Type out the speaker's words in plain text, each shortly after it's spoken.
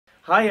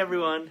Hi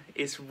everyone,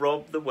 it's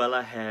Rob the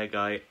Weller Hair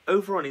Guy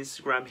over on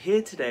Instagram,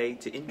 here today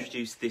to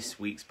introduce this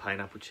week's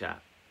Pineapple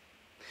Chat.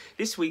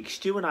 This week,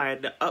 Stu and I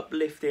had an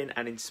uplifting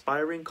and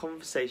inspiring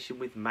conversation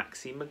with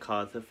Maxine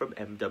Mcarthur from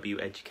MW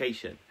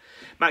Education.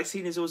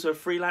 Maxine is also a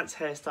freelance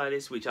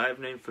hairstylist which I have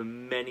known for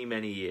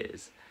many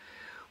years.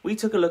 We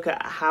took a look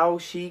at how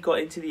she got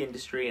into the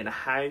industry and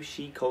how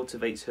she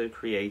cultivates her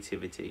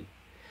creativity.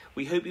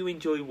 We hope you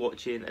enjoy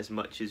watching as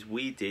much as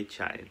we did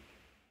chatting.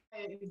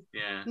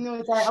 Yeah.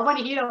 No doubt. I want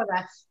to hear all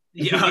this.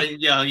 Yeah.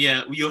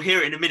 You'll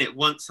hear it in a minute.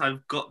 Once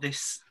I've got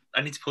this,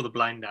 I need to pull the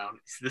blind down.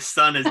 The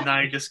sun has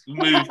now just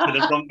moved to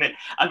the wrong bit.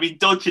 I've been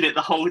dodging it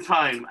the whole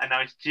time, and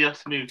now it's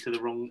just moved to the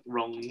wrong.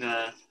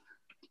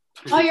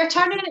 Oh, you're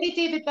turning into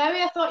David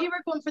Bowie. I thought you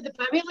were going for the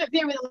Bowie look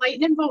there with a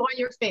lightning bolt on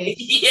your face.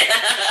 Yeah.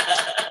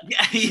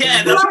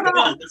 That's what it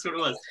was. That's what it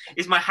was.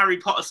 It's my Harry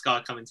Potter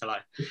scar coming to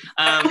life.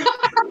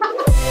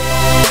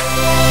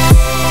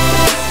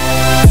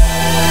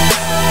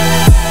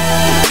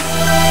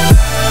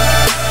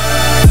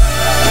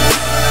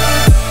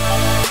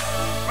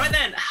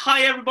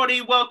 Hi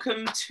everybody,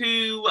 welcome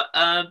to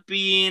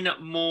Being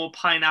More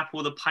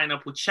Pineapple, the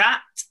Pineapple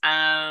Chat,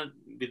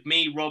 with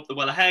me, Rob the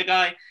Weller Hair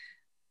Guy,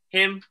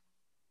 him,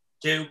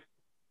 Stu.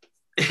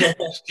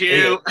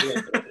 Stu. I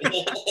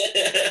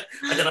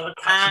don't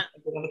have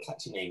a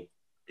catchy name.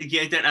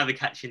 Yeah, I don't have a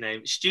catchy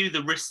name. Stu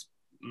the Wrist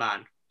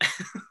Man.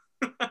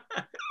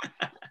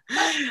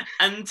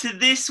 And to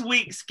this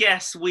week's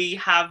guest, we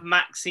have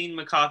Maxine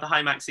Mcarthur.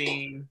 Hi,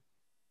 Maxine.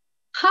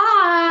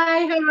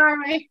 Hi, how are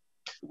we?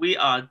 We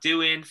are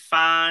doing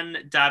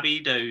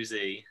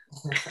fan-dabby-dozy.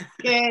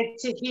 Good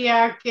to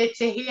hear, good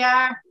to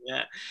hear.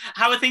 Yeah.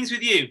 How are things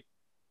with you?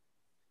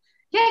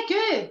 Yeah,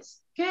 good.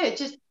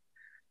 Just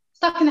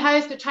stuck in the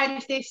house, but trying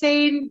to stay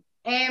sane.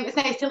 It's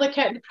nice to look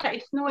out at the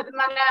pretty snow at the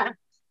minute.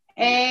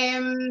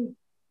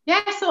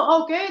 Yeah, so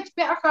all good.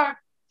 Better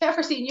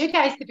for seeing you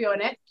guys, to be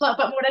honest. A little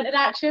bit more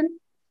interaction.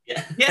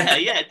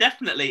 Yeah,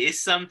 definitely.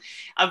 It's I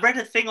read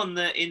a thing on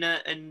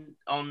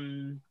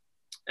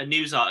a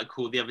news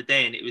article the other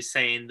day, and it was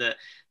saying that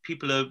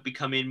people are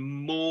becoming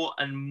more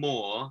and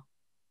more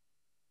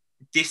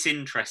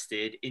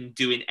disinterested in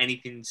doing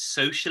anything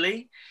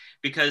socially,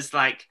 because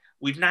like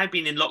we've now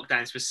been in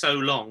lockdowns for so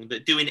long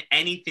that doing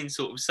anything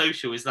sort of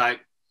social is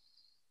like,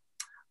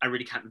 I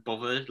really can't be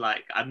bothered.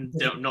 Like I'm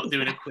not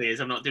doing a quiz,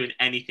 I'm not doing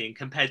anything,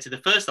 compared to the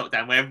first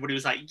lockdown where everybody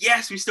was like,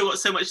 yes, we've still got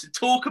so much to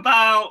talk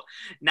about.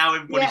 Now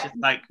everybody's just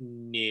like,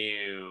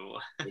 no.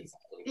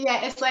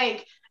 Yeah, it's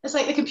like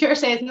the computer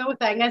says no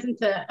thing,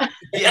 isn't it?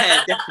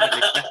 Yeah,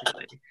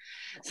 definitely.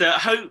 So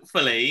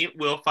hopefully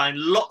we'll find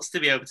lots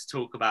to be able to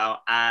talk about,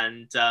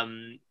 and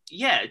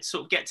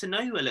sort of get to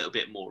know you a little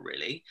bit more,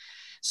 really.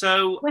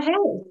 So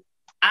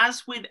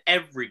as with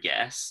every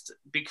guest,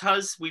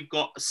 because we've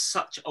got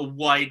such a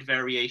wide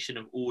variation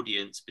of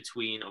audience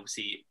between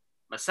obviously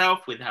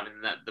myself with having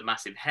the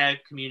massive hair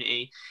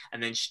community,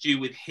 and then Stu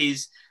with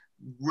his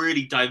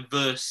really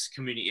diverse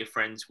community of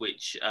friends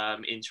which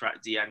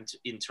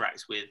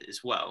interacts with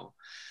as well.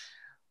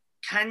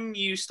 Can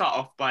you start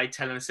off by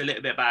telling us a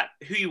little bit about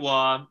who you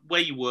are,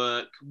 where you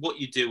work, what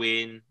you're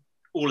doing,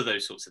 all of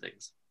those sorts of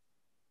things?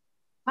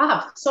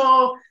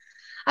 So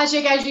as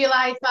you guys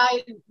realise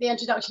by the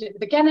introduction at the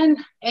beginning,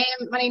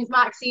 my name's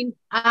Maxine.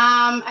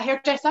 I'm a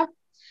hairdresser,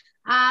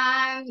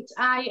 and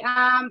I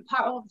am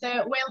part of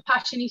the Well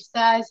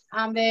Passionistas.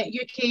 I'm the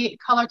UK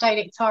colour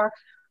director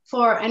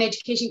for an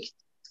education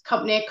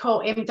company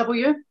called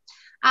MW,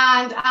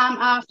 and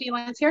I'm a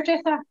freelance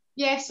hairdresser.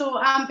 Yeah, so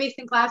I'm based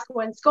in Glasgow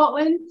in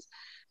Scotland.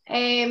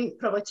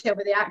 Probably tell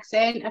by the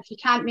accent. If you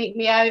can't make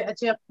me out, I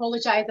do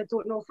apologise. I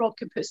don't know if Rob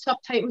can put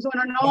subtitles on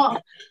or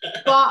not,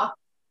 but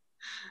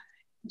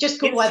just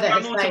go with it.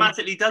 Instagram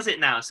automatically does it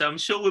now, so I'm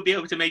sure we'll be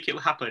able to make it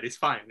happen. It's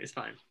fine.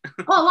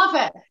 Oh, I love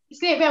it. It's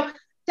great. Well,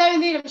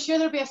 down there, I'm sure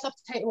there'll be a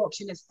subtitle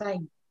option. It's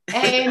fine.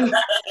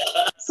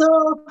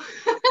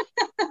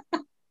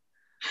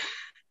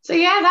 So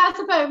yeah, that's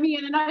about me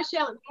in a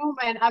nutshell at the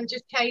moment. I'm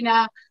just kind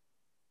of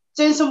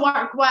doing some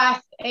work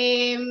with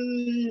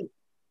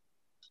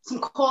some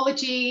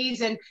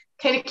colleges and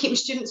kind of keeping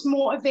students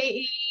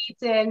motivated,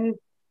 and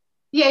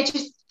yeah,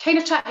 just kind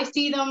of try to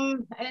see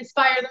them and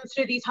inspire them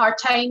through these hard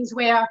times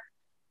where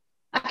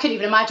I couldn't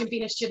even imagine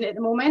being a student at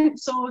the moment.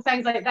 So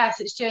things like this,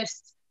 it's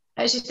just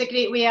a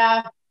great way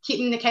of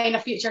keeping the kind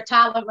of future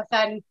talent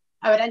within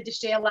our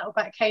industry a little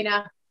bit kind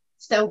of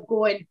still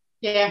going.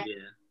 Yeah,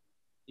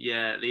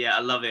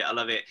 I love it.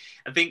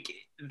 I think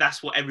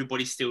that's what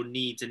everybody still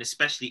needs, and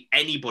especially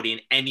anybody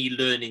in any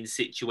learning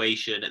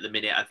situation at the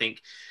minute. I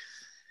think,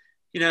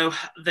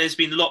 there's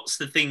been lots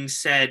of things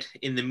said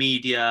in the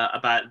media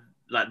about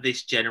like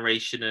this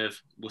generation of,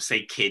 we'll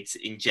say kids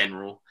in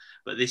general,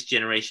 but this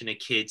generation of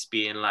kids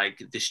being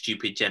like the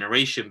stupid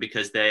generation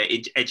because their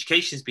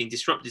education's been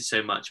disrupted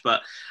so much.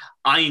 But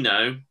I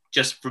know,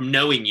 just from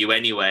knowing you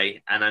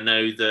anyway, and I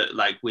know that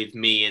like with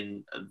me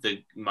and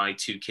my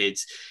two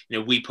kids,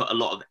 we put a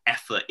lot of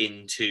effort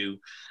into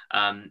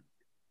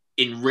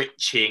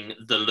enriching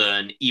the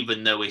learn,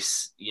 even though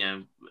it's, you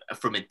know,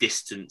 from a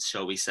distance,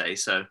 shall we say.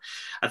 So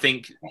I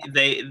think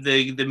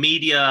the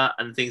media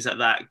and things like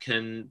that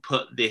can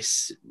put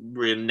this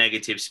real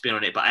negative spin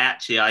on it, but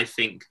I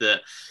think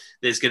that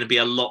there's going to be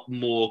a lot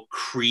more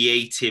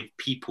creative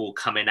people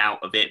coming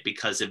out of it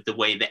because of the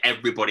way that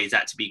everybody's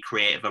had to be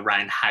creative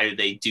around how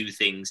they do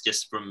things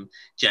just from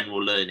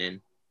general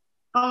learning.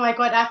 Oh my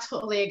God, I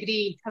totally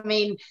agree. I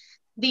mean,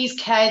 these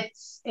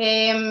kids,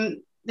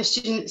 the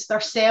students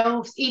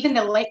themselves, even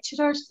the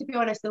lecturers, to be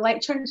honest, the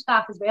lecturing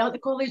staff as well at the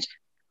college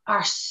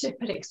are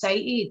super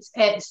excited.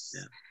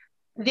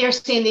 They're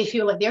saying they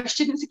feel like they're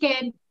students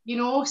again, you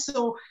know.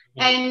 So,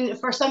 and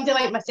for somebody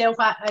like myself,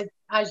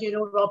 as you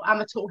know, Rob,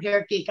 I'm a total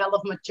hair geek. I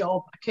love my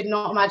job. I could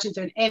not imagine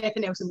doing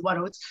anything else in the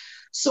world.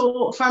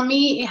 So for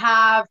me to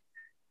have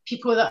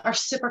people that are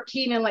super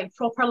keen and like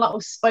proper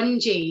little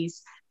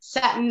sponges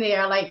sitting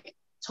there, like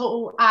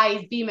total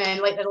eyes beaming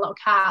like they're a little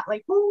cat,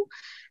 like, oh,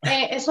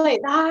 it's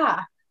like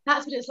that.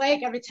 That's what it's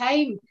like every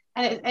time.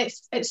 And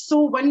it's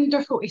so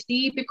wonderful to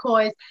see,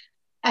 because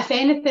if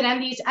anything,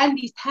 in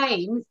these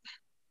times,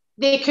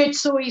 they could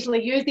so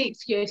easily use the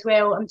excuse,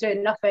 well, I'm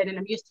doing nothing and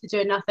I'm used to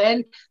doing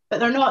nothing, but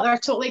they're not. They're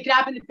totally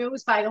grabbing the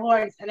bulls by the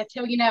horns. And I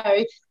tell you now,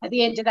 at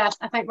the end of this,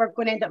 I think we're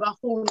going to end up with a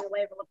whole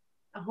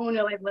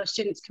new level of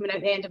students coming out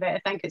at the end of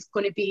it. I think it's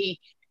going to be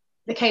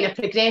the kind of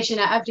progression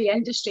at every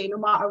industry, no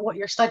matter what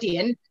you're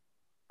studying.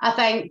 I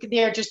think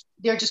they're just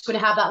going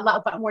to have that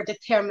little bit more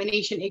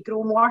determination to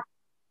grow more.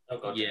 Oh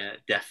God. Yeah,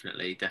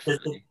 definitely.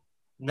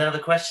 Now the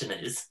question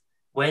is,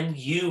 when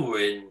you were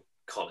in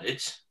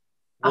college,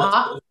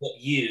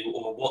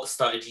 what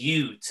started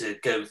you to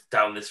go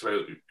down this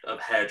road of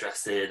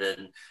hairdressing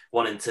and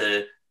wanting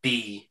to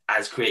be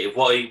as creative?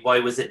 Why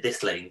was it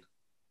this lane?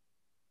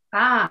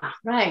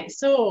 Right.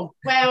 So,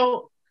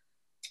 well,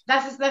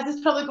 this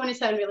is probably going to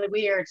sound really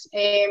weird.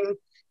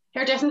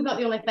 Hairdressing is not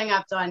the only thing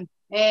I've done.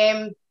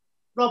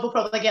 Rob will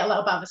probably get a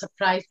little bit of a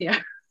surprise here.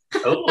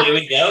 Oh, here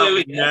we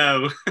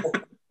go.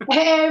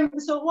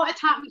 So what had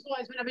happened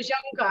was, when I was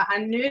younger, I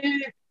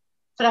knew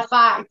for a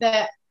fact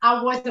that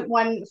I wasn't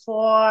one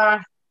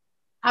for...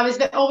 I was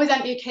always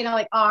into kind of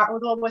like art,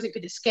 although I wasn't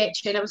good at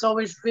sketching. I was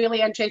always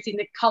really interested in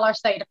the colour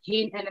side of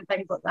painting and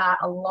things like that.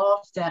 I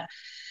loved it.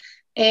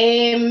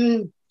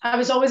 I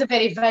was always a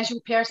very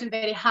visual person,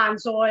 very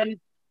hands-on,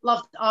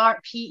 loved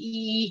art,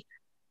 PE,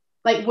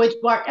 like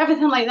woodwork,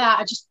 everything like that.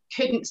 I just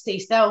couldn't stay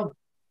still.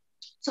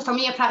 So for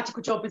me, a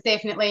practical job was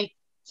definitely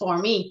for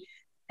me.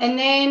 And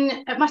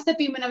then it must have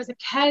been when I was a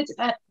kid,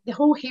 the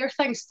whole hair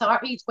thing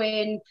started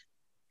when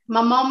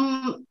my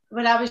mum,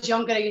 when I was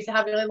younger, I used to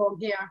have really long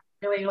hair,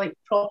 really like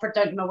proper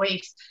down to my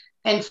waist.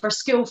 And for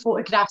school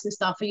photographs and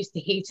stuff, I used to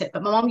hate it.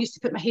 But my mum used to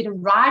put my hair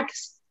in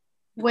rags,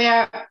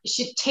 where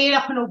she'd tear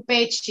up an old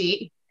bed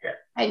sheet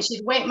and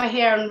she'd wet my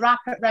hair and wrap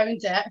it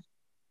round it,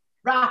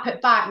 wrap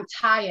it back and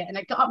tie it. And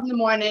I got up in the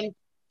morning,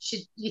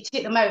 you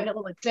take them out and it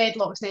looked like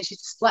dreadlocks, and then she'd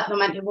split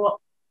them into what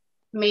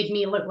made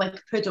me look like a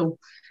poodle.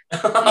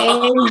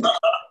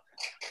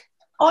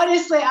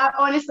 Honestly,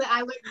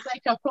 I looked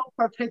like a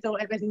proper poodle.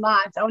 It was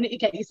mad. I wanted to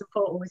get you some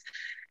photos.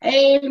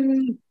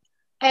 And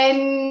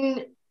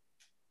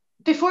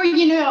before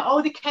you knew it,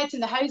 all the kids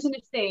in the housing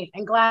estate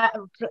in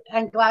Glasgow,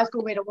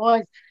 where it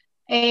was,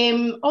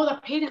 all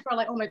their parents were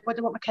like, oh my God,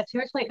 I want my kids'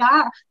 hair like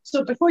that.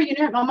 So before you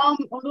knew it, my mum,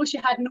 although she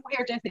had no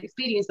hairdressing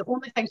experience, the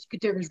only thing she could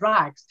do was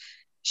rags.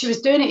 She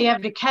was doing it to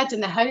every kid in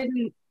the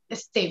housing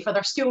estate for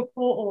their school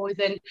photos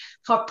and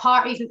for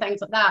parties and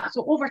things like that.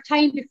 So over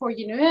time, before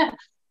you knew it,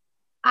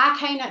 I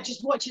kind of,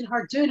 just watching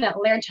her doing it,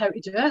 learned how to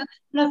do it.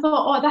 And I thought,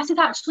 oh, this is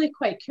actually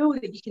quite cool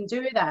that you can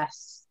do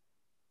this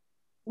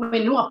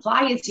with no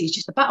appliances,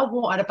 just a bit of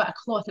water, a bit of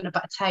cloth and a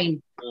bit of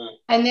time.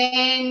 And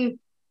then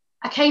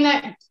I kind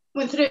of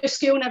went through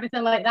school and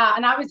everything like that.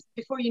 And I was,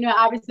 before you know it,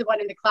 I was the one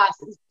in the class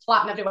that was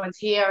plaiting everyone's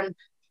hair and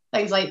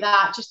things like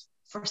that, just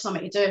for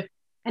something to do.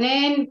 And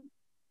then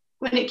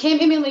when it came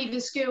to me leaving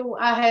school,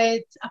 I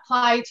had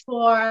applied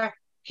for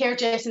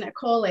hairdressing at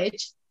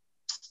college,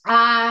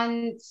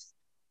 and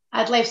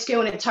I'd left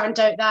school, and it turned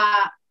out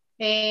that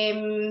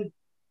the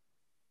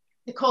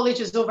college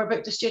was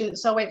overbooked with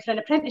students, so I went for an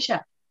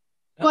apprenticeship.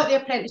 Got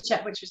the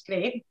apprenticeship, which was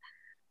great.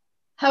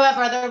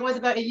 However, there was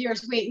about a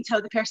year's wait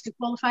until the person could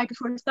qualify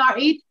before it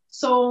started.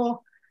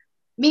 So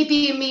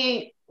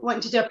me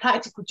wanting to do a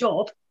practical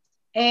job,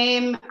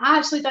 I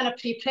actually done a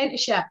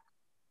pre-apprenticeship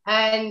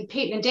in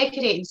painting and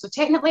decorating. So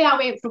technically I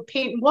went from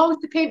painting walls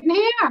to painting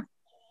hair.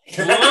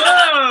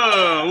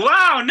 Whoa!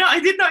 Wow! No,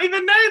 I did not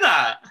even know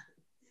that.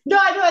 No,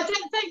 I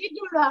didn't think you'd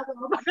know that,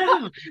 though.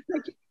 No.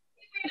 Like,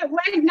 it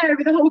went now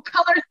with the whole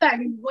colour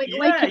thing,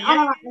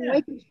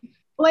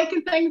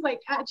 liking things like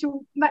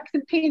actual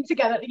mixing paint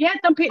together. Yeah,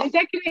 I'm painting and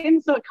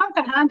decorating, so it comes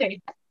in handy.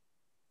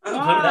 Oh,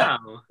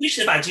 wow. We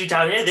should have had you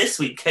down here this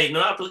week, Kate.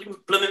 No,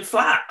 blooming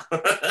flat.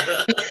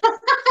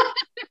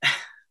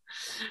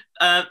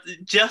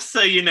 Just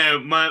so you know,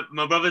 my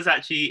brother's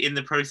actually in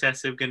the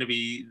process of they're gonna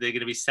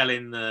be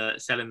selling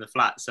the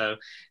flat, so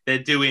they're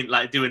doing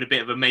a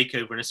bit of a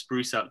makeover and a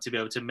spruce up to be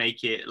able to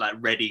make it like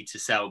ready to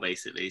sell,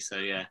 basically. So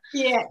yeah.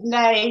 Yeah,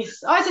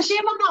 nice. Oh, it's a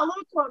shame I'm not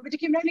local, but you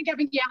came round and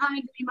giving you a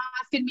hand, me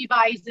mask and me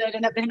visor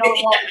and everything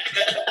all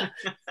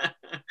up.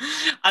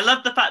 I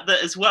love the fact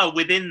that as well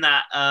within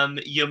that,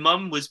 your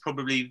mum was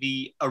probably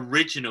the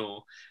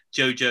original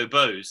JoJo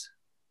Bose.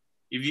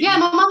 Yeah,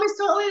 my mum is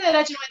totally the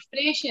original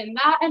inspiration.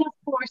 That, and of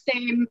course,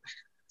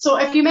 so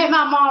if you met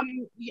my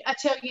mum, I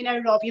tell you now,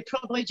 Rob, you'd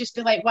probably just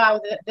be like,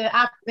 wow, the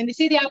apple, when they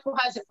say the apple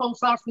hasn't fallen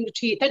far from the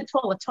tree, it didn't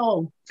fall at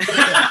all.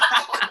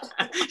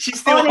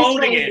 She's still honestly,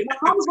 holding it. My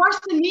mum's worse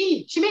than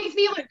me. She makes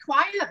me look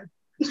quiet.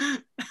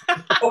 And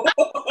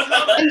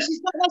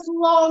she's got this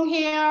long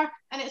hair,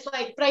 and it's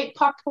like bright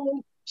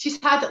purple. She's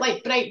had it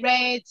like bright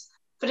reds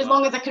for as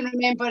long as I can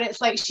remember.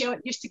 It's like she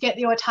used to get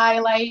the odd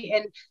highlight,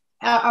 and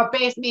our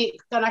best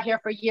mate's done her hair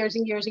for years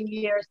and years and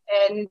years.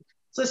 And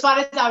so as far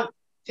as I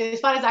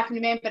can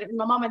remember, it was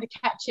my mum in the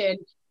kitchen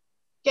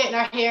getting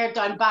her hair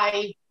done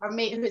by our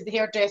mate who's the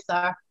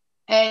hairdresser,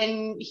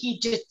 and he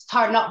just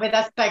turned up with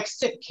this big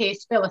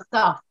suitcase full of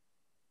stuff.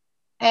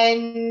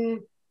 And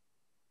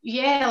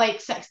yeah,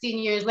 like 16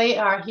 years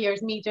later,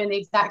 here's me doing the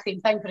exact same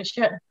thing for a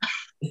shoot.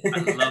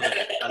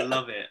 I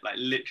love it. Like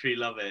literally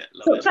love it.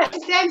 Pretty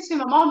sense to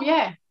my mum,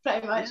 yeah,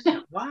 pretty much.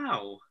 Yeah.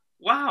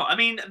 Wow. I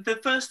mean, the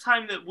first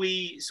time that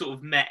we sort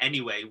of met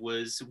anyway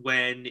was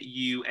when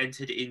you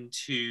entered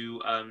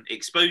into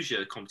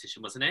exposure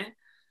competition, wasn't it?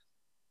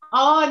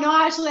 Oh,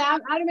 no, actually, I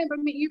remember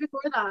meeting you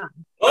before that.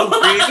 Oh,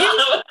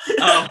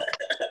 really?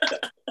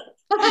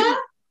 Oh.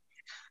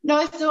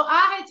 No, so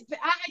I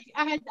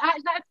had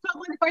that's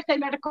probably the first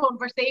time I had a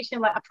conversation,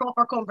 like a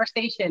proper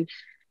conversation.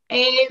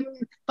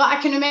 But I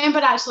can remember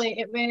actually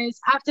it was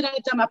after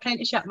I'd done my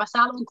apprenticeship, my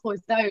salon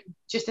closed down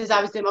just as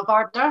I was doing my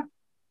barter.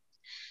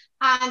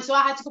 And so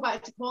I had to go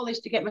back to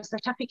college to get my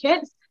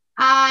certificates.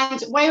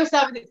 And whilst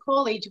I was at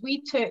college,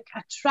 we took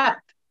a trip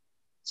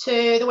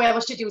to the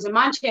Weller Studios in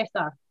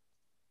Manchester.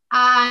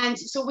 And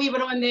so we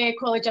were on the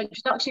college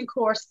introduction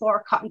course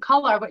for cut and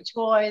colour, which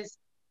was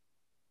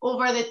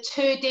over the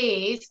 2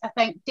 days. I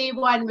think day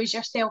one was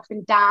yourself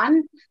and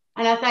Dan,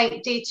 and I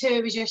think day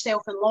two was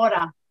yourself and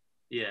Laura.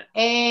 Yeah.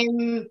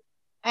 And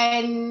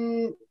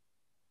I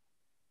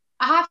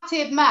have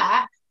to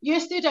admit, you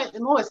stood out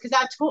the most because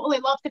I totally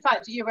loved the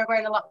fact that you were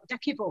wearing a little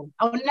dicky bow.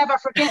 I will never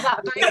forget that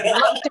about you, a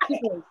little dicky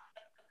bow.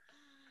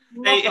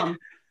 Love them.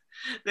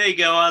 There you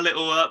go, our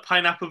little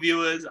pineapple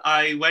viewers.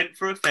 I went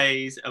for a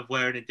phase of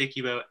wearing a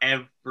dicky bow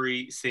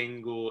every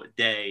single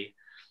day.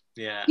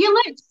 Yeah. You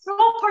looked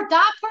proper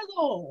dapper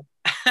though.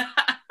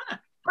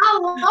 I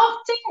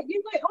loved it.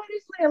 You look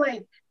honestly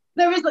like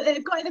there was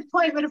it got to the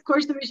point where of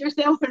course there was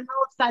yourself and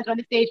Rob standing on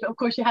the stage, but of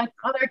course you had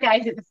other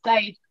guys at the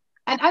side.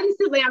 And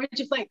instantly I was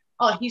just like,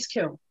 oh, he's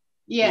cool.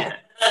 Yeah.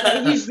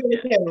 Like, he's really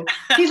cool.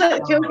 He's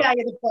like the cool guy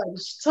in the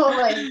bunch.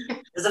 Totally.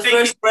 There's a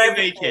first for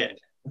everything.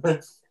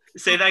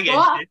 Say that again.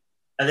 What?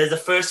 And there's a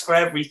first for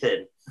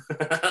everything.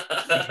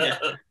 Yeah.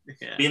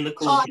 Being the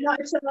cool. Oh, not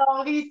at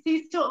all.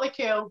 He's totally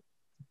cool.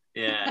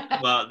 Yeah,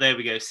 well, there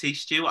we go. See,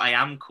 Stu, I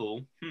am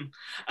cool.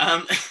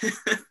 But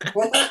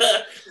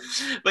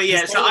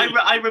yeah, so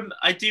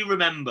I do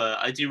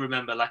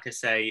remember, like I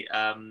say,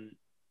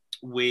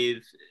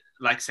 with,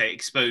 like I say,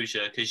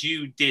 exposure, because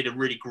you did a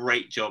really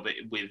great job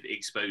with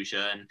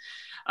exposure.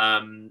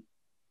 And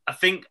I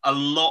think a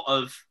lot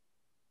of,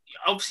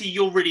 obviously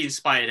you're really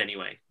inspired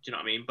anyway, do you know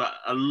what I mean? But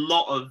a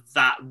lot of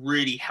that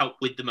really helped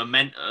with the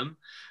momentum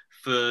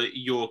for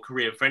your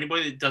career. For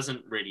anybody that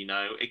doesn't really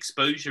know,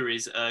 exposure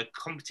is a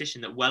competition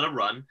that Weller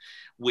run,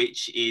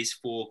 which is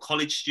for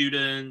college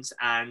students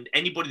and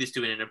anybody that's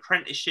doing an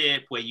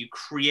apprenticeship where you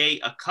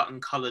create a cut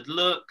and coloured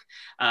look,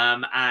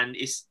 and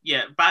it's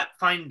about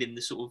finding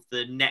the sort of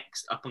the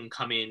next up and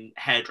coming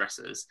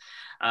hairdressers,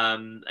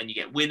 and you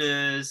get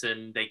winners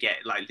and they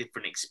get like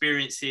different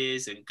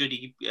experiences and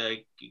goodie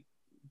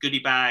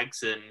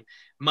bags and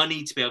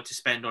money to be able to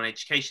spend on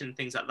education and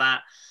things like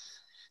that.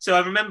 So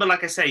I remember,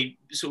 like I say,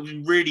 sort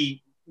of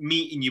really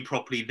meeting you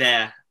properly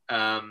there.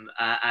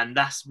 And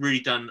that's really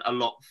done a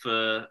lot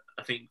for,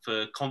 I think,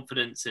 for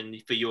confidence and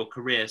for your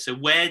career. So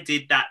where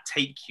did that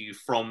take you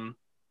from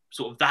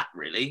sort of that,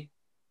 really?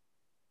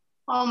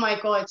 Oh my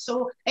God.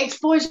 So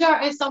exposure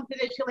is something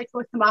that's really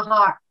close to my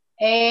heart.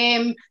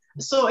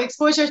 So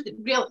exposure is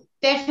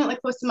definitely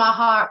close to my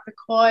heart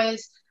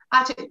because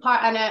I took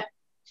part in it,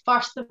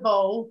 first of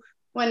all,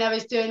 when I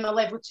was doing my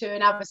level 2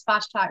 and I was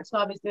fast tracked, so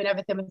I was doing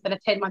everything within a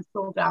 10-month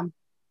programme.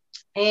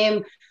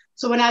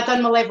 So when I'd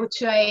done my level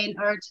 2, I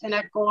entered and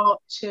I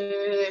got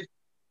to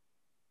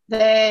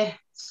the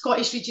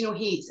Scottish Regional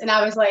Heats, and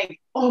I was like,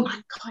 oh my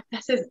God,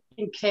 this is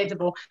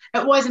incredible.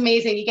 It was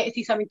amazing. You get to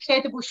see some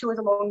incredible shows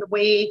along the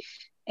way.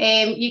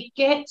 You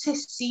get to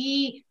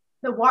see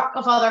the work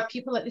of other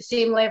people at the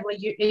same level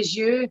as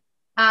you,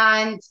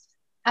 and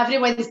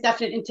everyone's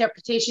different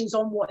interpretations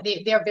on what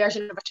their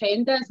version of a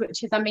trend is,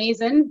 which is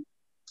amazing.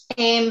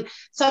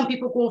 Some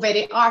people go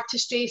very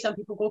artistry, some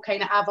people go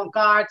kind of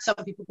avant-garde, some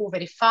people go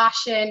very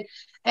fashion.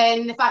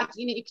 And the fact that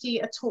you need to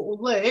create a total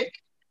look,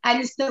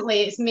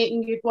 instantly it's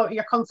making you go out of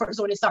your comfort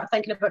zone and start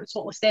thinking about the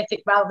total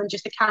aesthetic rather than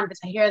just the canvas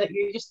of hair that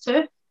you're used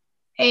to.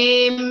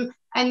 And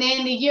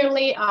then the year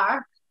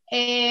later,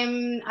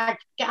 I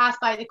get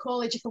asked by the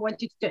college if I wanted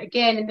to do it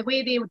again. And the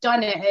way they've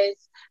done it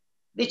is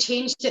they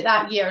changed it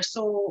that year.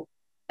 So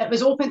it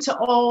was open to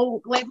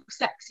all level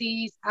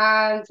 6s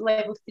and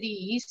level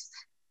 3s,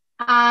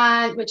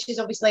 and which is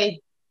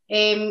obviously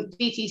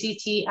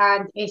VTCT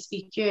and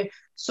SBQ.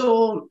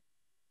 So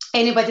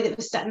anybody that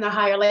was sitting at a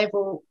higher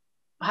level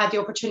had the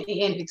opportunity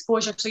to enter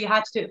exposure. So you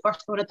had to do it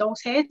first on a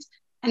doll's head,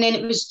 and then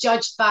it was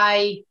judged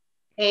by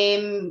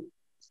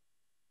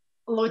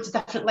loads of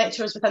different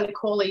lecturers within the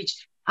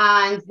college,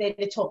 and then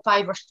the top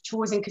 5 were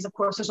chosen because, of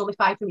course, there's only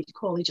 5 from each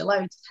college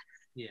allowed.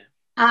 Yeah.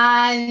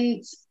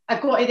 And I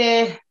got to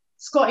the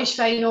Scottish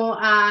final,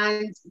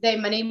 and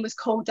then my name was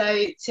called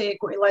out to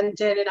go to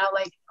London, and I was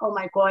like, oh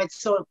my God.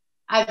 So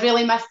I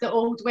really missed the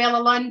old Well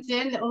of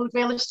London, the old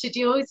Well of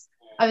Studios.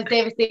 I was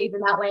devastated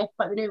when that left,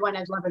 but the new one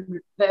is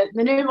the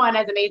new one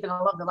is amazing.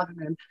 I love the living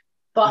room.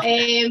 But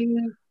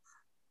it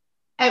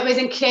was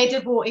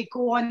incredible to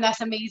go on this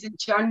amazing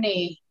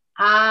journey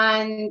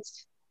and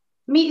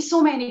meet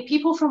so many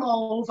people from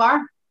all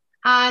over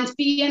and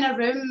be in a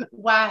room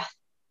with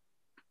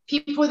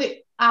people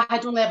that I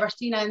had only ever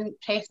seen in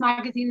press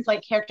magazines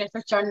like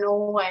Hairdresser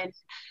Journal, and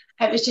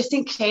it was just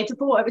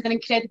incredible. It was an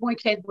incredible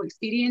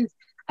experience,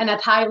 and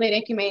I'd highly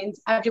recommend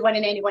everyone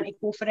and anyone to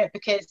go for it,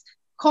 because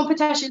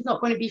competition is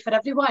not going to be for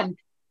everyone,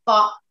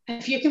 but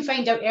if you can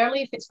find out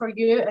early if it's for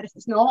you or if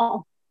it's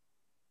not,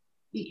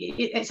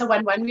 it's a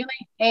win-win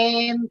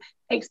really.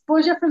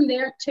 Exposure from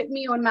there took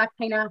me on my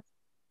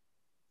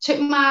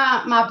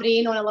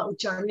brain on a little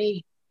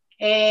journey,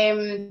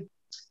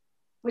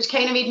 which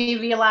kind of made me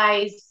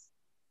realise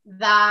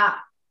that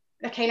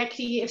the kind of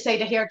creative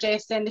side of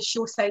hairdressing, the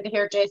show side of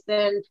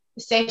hairdressing,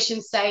 the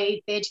session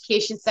side, the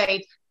education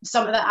side, was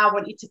something that I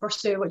wanted to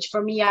pursue, which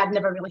for me I'd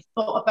never really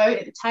thought about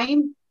at the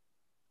time.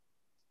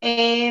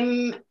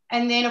 And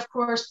then of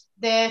course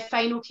the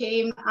final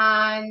came,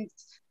 and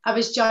I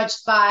was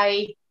judged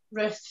by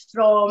Ruth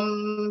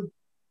from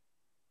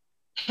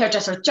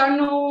Hairdresser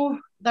Journal.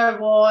 There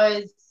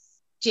was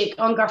Jake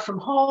Unger from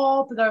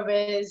Hob. There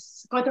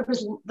was like,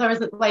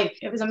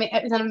 it was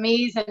an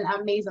amazing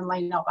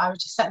lineup. I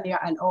was just sitting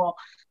there in awe.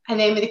 And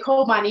then when they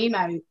called my name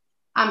out,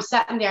 I'm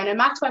sitting there, and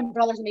my twin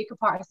brother's a makeup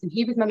artist, and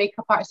he was my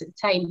makeup artist at the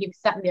time. He was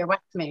sitting there with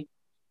me,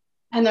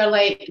 and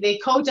they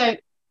called out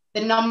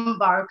the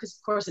number, because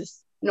of course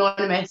it's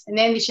anonymous, and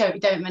then they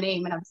shouted out my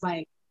name, and I was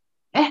like,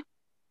 eh.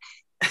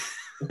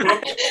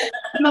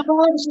 My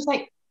brother was just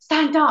like,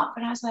 stand up,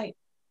 and I was like,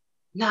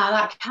 nah,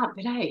 that can't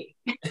be right.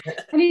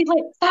 And he's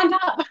like, stand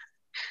up.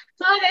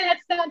 So I then had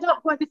to stand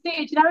up on the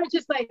stage, and I was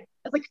just like,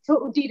 it's like a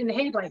total deer in the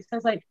headlights. I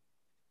was like,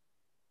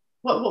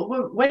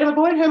 where am I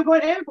going? Who am I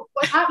going to?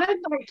 What's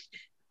happening? Like,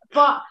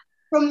 but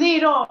from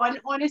there on,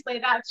 honestly,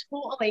 that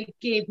totally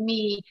gave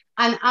me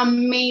an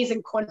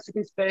amazing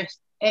confidence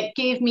boost. It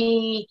gave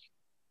me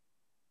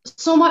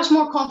so much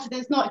more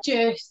confidence, not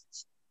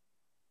just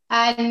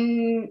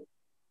in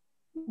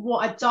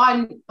what I'd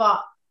done,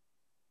 but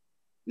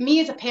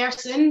me as a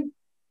person,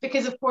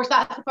 because of course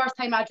that's the first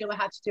time I'd really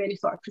had to do any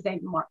sort of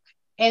presenting work,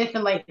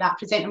 anything like that,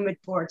 presenting mood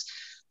boards.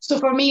 So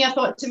for me, I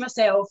thought to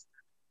myself,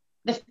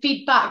 the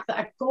feedback that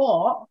I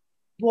got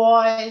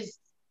was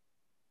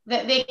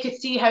that they could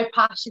see how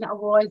passionate I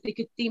was, they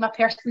could see my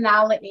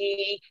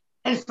personality.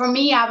 And for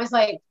me, I was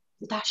like,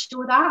 did I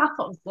show that? I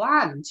thought it was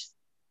bland,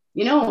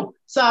 you know?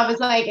 So I was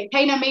like, it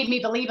kind of made me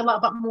believe a little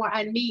bit more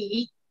in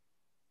me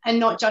and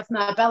not just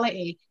my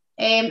ability.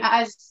 It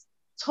is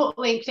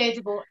totally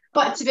incredible.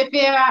 But to be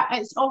fair,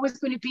 it's always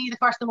going to be the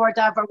first award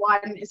I ever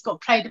won. It's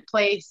got pride of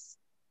place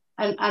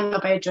in my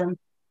bedroom.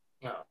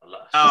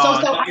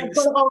 I've got it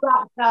all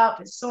wrapped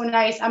up. It's so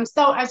nice.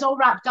 It's all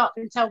wrapped up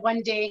until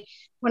one day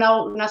when I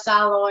open a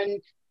salon,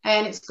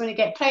 and it's going to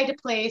get pride of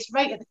place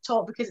right at the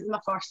top because it's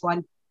my first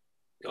one.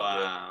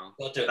 Wow,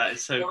 that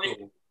is so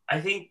cool.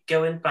 I think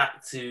going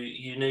back to,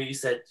 you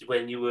said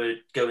when you were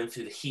going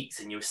through the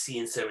heats and you were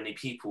seeing so many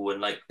people and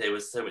like there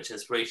was so much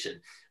inspiration.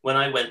 When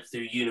I went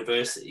through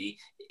university,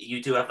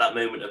 you do have that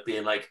moment of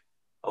being like,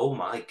 oh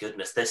my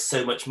goodness, there's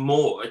so much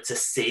more to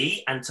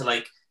see and to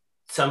like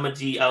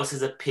somebody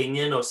else's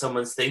opinion or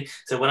someone's thing.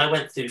 So when I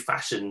went through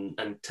fashion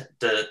and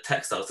the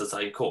textiles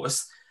design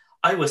course,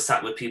 I was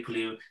sat with people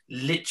who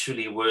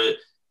literally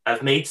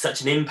have made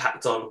such an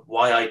impact on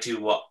why I do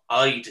what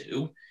I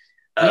do.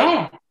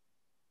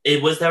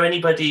 Was there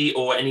anybody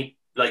or any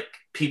like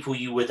people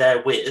you were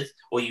there with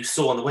or you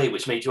saw on the way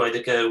which made you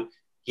either go,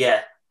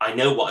 yeah, I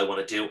know what I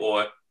want to do,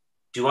 or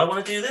do I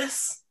want to do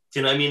this? Do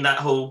you know what I mean? That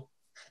whole...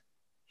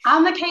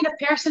 I'm the kind of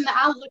person that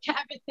I'll look at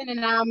everything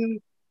and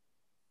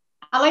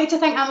I like to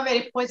think I'm a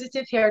very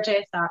positive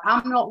hairdresser.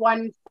 I'm not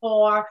one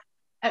for...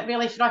 It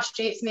really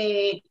frustrates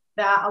me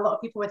that a lot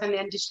of people within the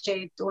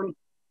industry don't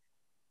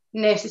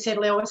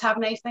necessarily always have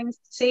nice things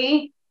to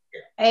say.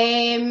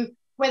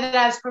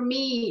 Whereas for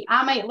me,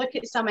 I might look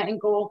at something and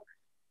go,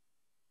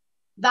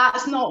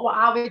 that's not what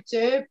I would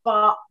do,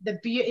 but the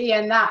beauty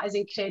in that is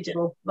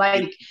incredible.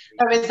 Like,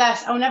 there was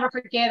this, I'll never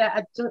forget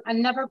it. I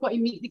never got to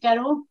meet the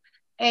girl.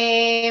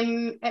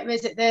 It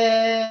was at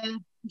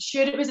I'm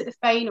sure it was at the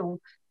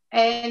final.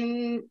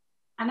 And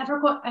I never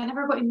got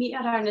to meet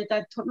her, and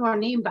I don't know her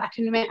name, but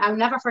I'll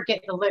never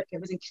forget the look.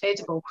 It was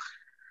incredible.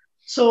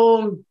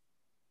 So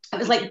it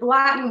was like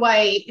black and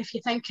white. If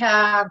you think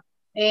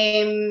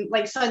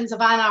like Sons of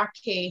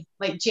Anarchy,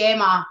 like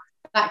Gemma,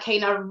 that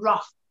kind of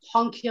rough,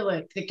 punky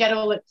look. The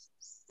girl looked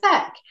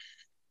sick.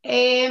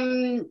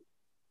 And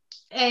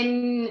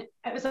it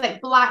was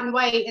like black and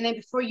white, and then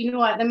before you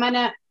know it, the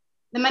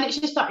minute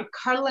she started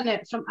curling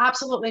it from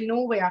absolutely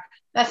nowhere,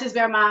 this is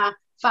where my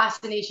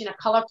fascination of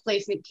colour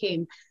placement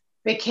came,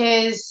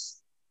 because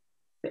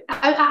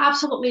out of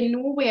absolutely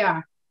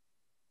nowhere,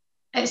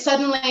 it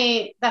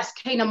suddenly, this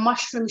kind of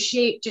mushroom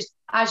shape, just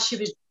as she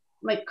was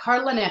like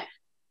curling it,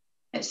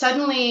 it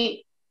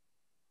suddenly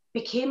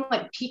became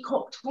like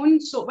peacock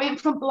tones. So it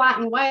went from black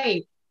and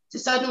white to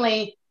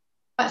suddenly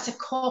bits of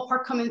copper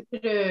coming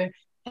through,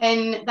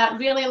 and that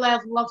really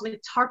lovely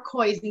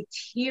turquoise and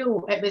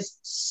teal. It was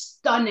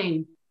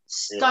stunning.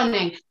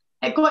 Yeah.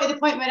 It got to the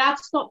point where I'd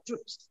stopped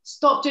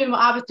doing what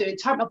I was doing,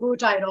 turned my blow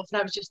dryer off,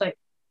 and I was just like,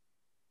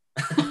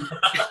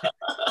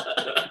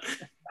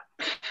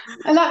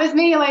 and that was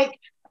me, like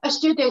a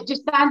student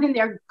just standing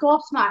there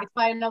gobsmacked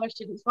by another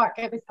student's work.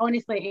 It was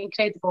honestly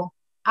incredible,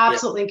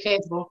 absolutely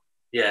incredible.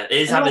 Yeah, it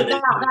is having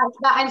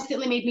that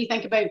instantly made me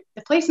think about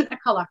the placement of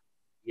colour.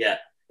 Yeah,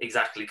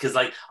 exactly. Because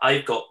like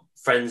I've got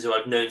friends who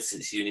I've known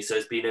since uni, so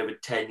it's been over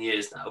 10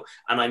 years now,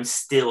 and I'm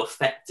still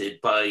affected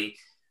by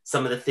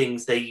some of the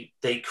things they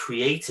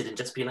created, and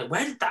just being like,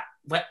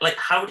 like,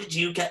 how did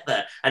you get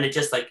there? And it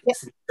just like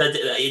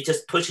it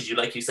just pushes you,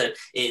 like you said,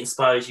 it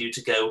inspires you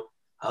to go,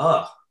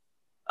 oh,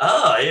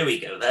 here we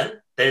go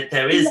then.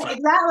 There is like,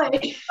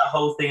 exactly the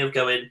whole thing of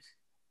going,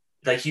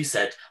 like you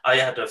said, I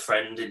had a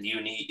friend in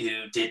uni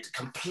who did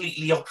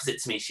completely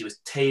opposite to me. She was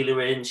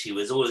tailoring, she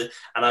was all this,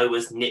 and I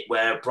was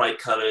knitwear, bright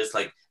colours,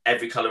 like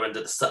every colour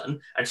under the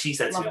sun. And she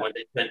said to me one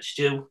day,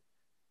 Stu,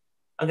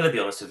 I'm going to be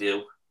honest with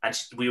you. And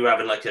we were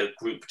having like a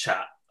group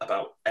chat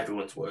about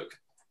everyone's work.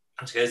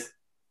 And she goes,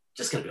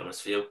 just going to be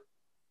honest with you.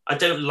 I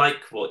don't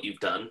like what you've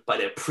done, but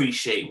I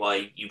appreciate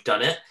why you've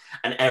done it.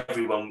 And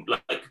everyone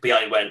like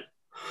behind went,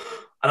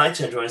 and I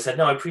turned around and said,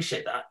 no, I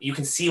appreciate that. You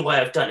can see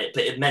why I've done it,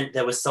 but it meant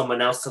there was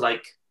someone else to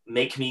like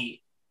make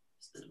me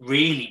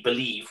really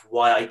believe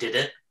why I did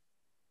it.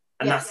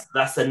 And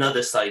that's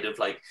another side of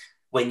like,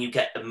 when you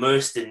get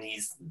immersed in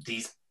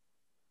these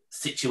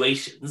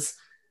situations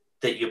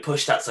that you're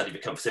pushed outside of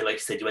your comfort zone, like you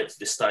said, you went to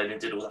the styling and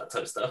did all that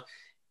type of stuff,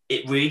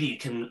 it really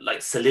can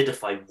like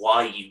solidify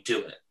why you do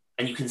it.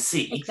 And you can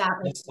see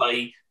just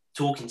by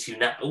talking to you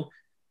now,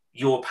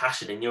 your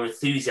passion and your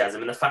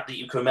enthusiasm and the fact that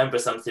you can remember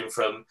something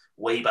from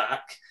way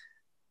back,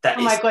 that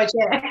my God,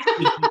 yeah.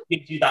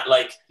 gives you that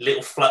like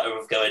little flutter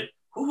of going,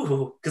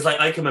 ooh, because like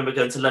I can remember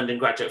going to London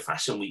Graduate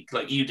Fashion Week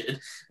like you did.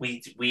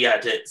 We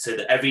had it so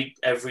that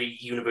every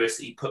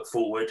university put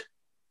forward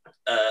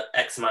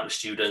X amount of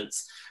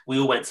students. We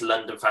all went to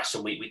London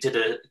Fashion Week. We did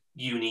a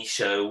uni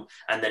show,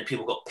 and then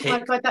people got picked. Oh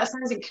my God, that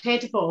sounds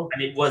incredible!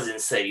 And it was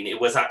insane. It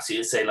was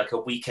absolutely insane. Like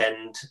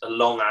a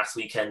long ass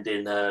weekend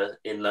in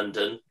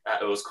London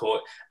at Earl's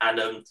Court,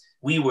 and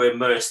we were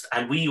immersed,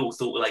 and we all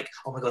thought like,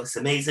 oh my God, this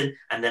is amazing.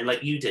 And then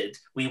like you did,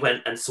 we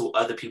went and saw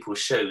other people's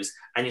shows,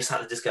 and you sat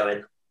there just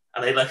going.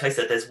 And like I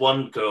said, there's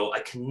one girl, I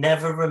can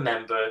never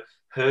remember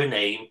her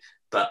name,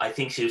 but I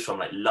think she was from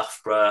like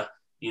Loughborough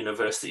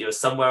University or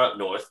somewhere up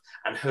north,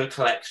 and her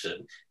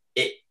collection,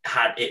 it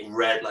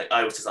read like,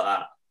 I was just like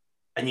that.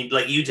 And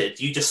you did,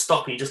 you just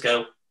stop and you just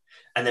go,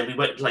 and then we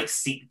went like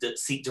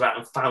seeked her out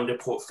and found her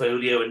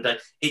portfolio, and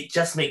it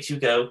just makes you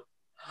go,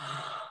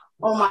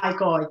 oh my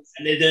God.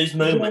 And those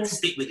moments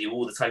stick with you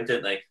all the time,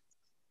 don't they?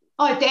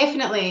 Oh,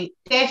 definitely.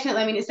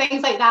 I mean, it's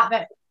things like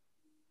that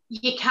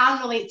you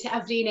can relate to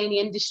every in any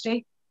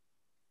industry.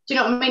 Do you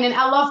know what I mean? And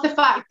I love the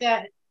fact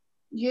that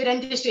your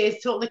industry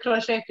is totally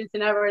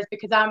cross-referencing ours,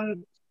 because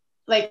I'm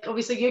like,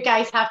 obviously you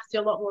guys have to do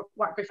a lot more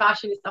work with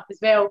fashion and stuff as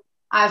well,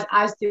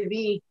 as do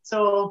we.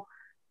 So,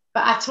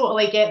 but I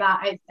totally get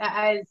that.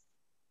 It is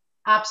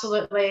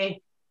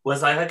absolutely.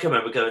 Was I can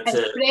remember going to.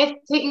 It's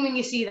breathtaking when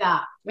you see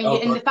that.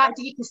 And the fact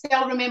that you can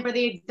still remember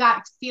the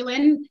exact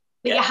feeling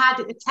that you had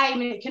at the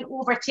time, and it can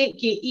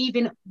overtake you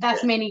even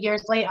this many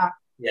years later.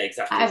 Yeah,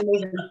 exactly.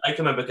 I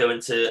can remember going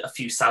to a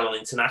few salon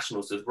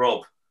internationals with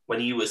Rob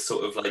when he was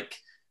sort of like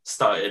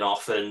starting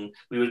off, and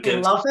we would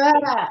go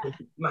to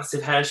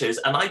massive hair shows,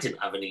 and I didn't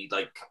have any.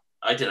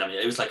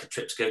 It was like a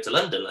trip to go to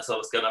London. Let's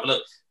always go and have a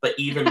look. But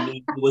even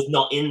me, who was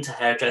not into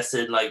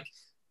hairdressing, like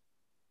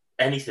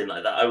anything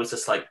like that, I was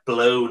just like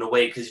blown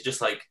away, because you're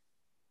just like,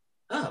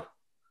 oh,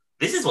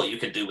 this is what you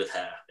can do with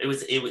hair.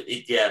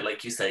 It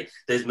like you say,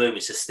 those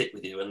moments just stick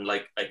with you, and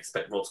like I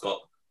expect Rob's got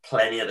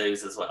plenty of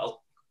those as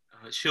well.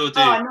 Sure do.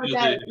 Oh,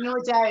 no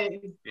doubt.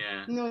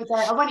 Yeah. No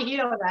doubt. I want to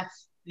hear all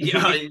this.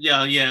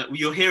 Yeah.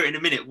 You'll hear it in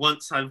a minute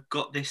once I've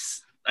got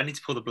this I need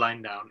to pull the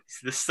blind down.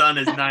 The sun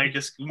has now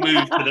just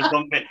moved to the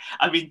wrong bit.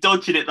 I've been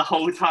dodging it the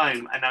whole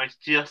time, and now it's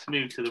just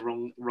moved to the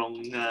wrong.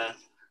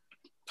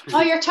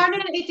 Oh, you're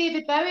turning into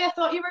David Bowie. I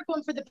thought you were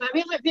going for the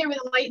Bowie look there with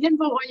a lightning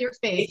bolt on your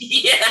face.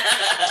 Yeah.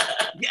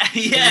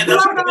 Yeah,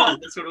 that's what it was.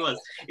 That's what it was.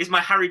 It's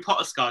my Harry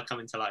Potter scar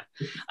coming to life.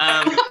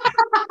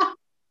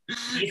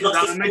 He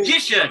lost his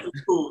magician.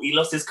 He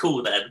lost his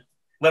cool then.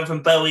 Went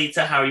from Bowie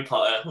to Harry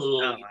Potter.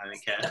 Oh, I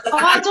don't care. Oh,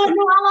 I don't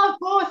know. I love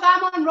both.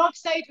 I'm on Rob's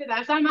side with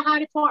this. I'm a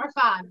Harry Potter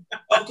fan.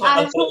 I'm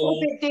a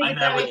total big David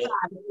Bowie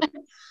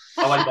fan.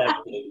 Oh, I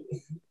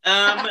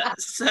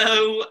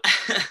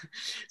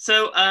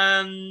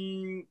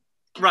know.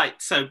 Right.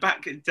 So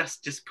back,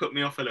 just put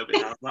me off a little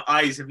bit now. My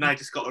eyes have now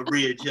just got to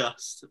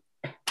readjust.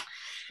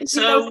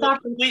 So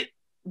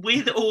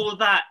with all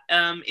that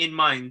in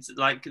mind,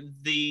 like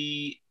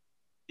the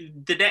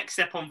next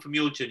step on from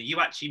your journey, you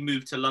actually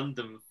moved to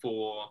London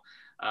for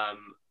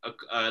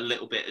a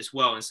little bit as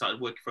well and started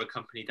working for a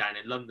company down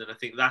in London. I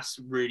think that's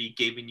really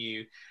given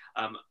you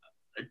a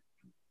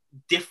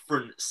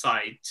different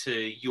side to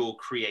your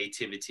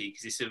creativity,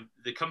 because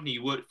the company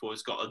you worked for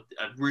has got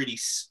a really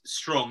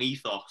strong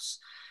ethos.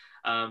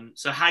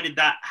 So how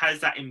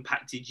has that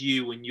impacted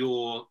you and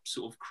your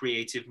sort of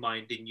creative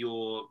mind in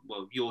your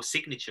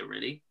signature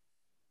really?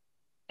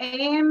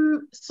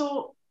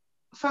 So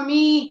for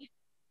me,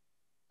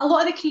 a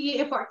lot of the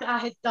creative work that I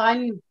had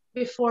done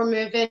before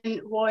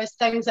moving was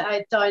things that I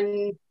had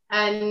done,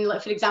 and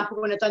like for example,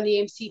 when I'd done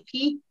the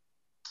MCP,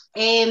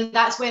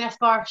 that's when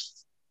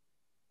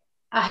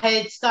I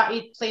had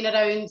started playing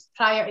around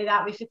prior to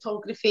that with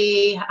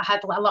photography. I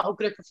had a little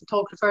group of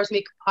photographers,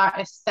 makeup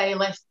artists,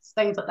 stylists,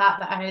 things like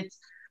that I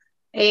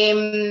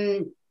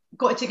had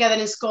got together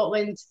in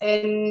Scotland.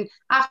 And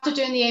after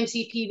doing the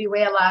MCP the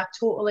Wella,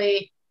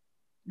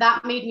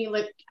 that made me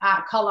look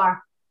at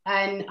colour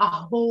in a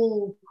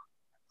whole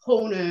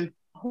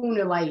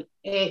new light.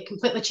 It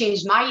completely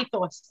changed my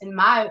ethos and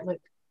my outlook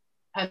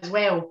as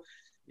well.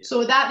 Yeah.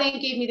 So that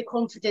then gave me the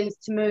confidence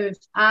to move.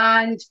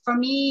 And for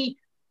me,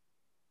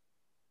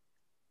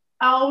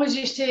 I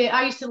used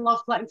to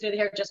love flicking through the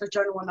hairdresser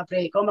journal on my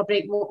break. On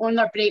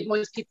their break,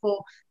 most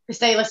people, the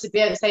stylists would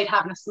be outside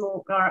having a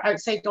smoke or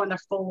outside on their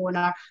phone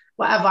or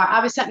whatever.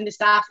 I was sitting in the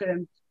staff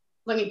room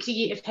looking at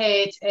Creative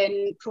Head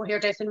and Pro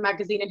Hairdressing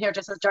Magazine and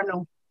Hairdresser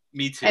Journal.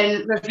 Me too.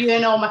 And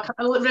reviewing all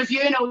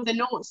the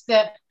notes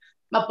that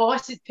my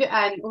boss had put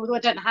in, although I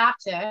didn't have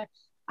to.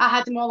 I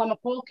had them all in my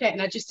pocket,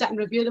 and I just sit and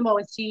review them all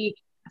and see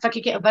if I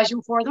could get a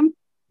visual for them.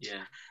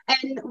 Yeah.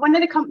 And one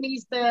of the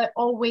companies that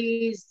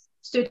always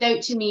stood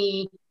out to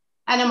me,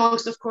 and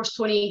amongst, of course,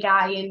 Tony and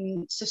Guy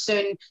and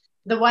Sassoon,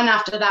 the one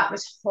after that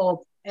was Hob.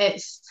 I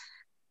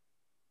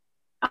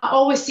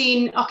always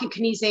seen Uck and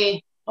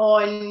Kniese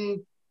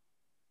on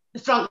the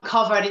front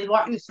cover. He'd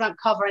work on the front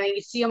cover, and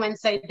you see him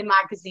inside the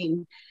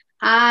magazine.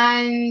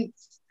 And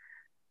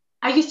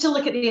I used to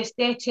look at the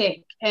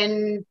aesthetic,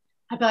 and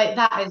I'd be like,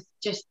 that is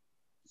just,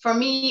 for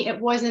me, it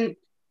was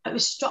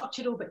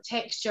structural but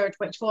textured,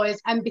 which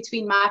was in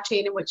between my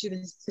training, which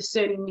was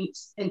Sassoon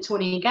meets and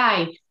Tony and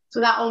Guy. So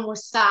that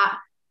almost sat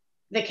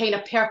the kind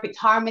of perfect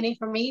harmony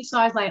for me. So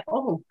I was like,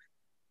 oh,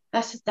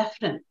 this is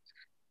different.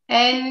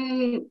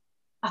 And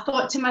I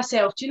thought to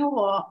myself, do you know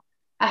what?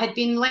 I had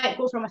been let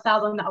go from a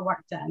salon that I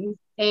worked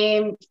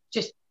in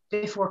just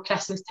before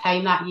Christmas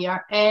time that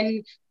year.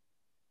 And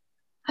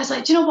I was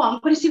like, do you know what? I'm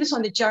going to see this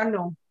on the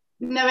journal.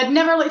 Now, I'd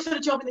never looked for a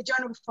job in the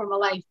journal before in my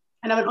life.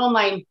 And I went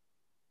online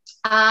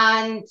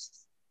and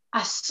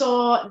I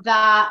saw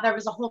that there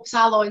was a whole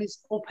salons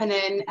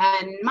opening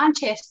in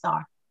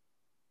Manchester.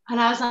 And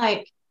I was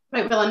like,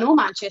 right, well, I know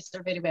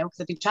Manchester very well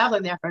because I've been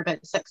travelling there for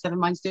about 6-7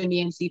 months doing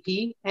the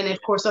NCP. And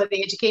of course, all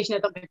the education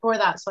I'd done before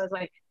that. So I was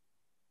like,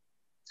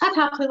 I'd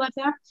happily live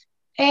there.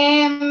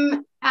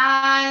 And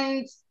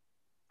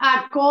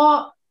I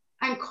got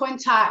in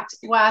contact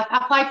I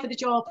applied for the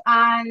job,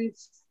 and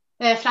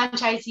the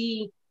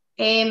franchisee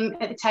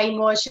at the time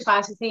was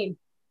Shabazz Hussain.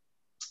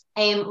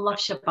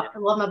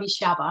 Love my wee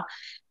Shabba.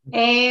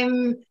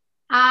 And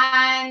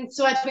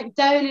so I went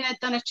down and I'd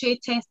done a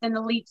trade test in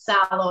the Leeds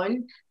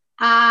salon,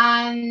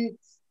 and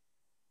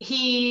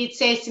he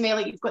says to me,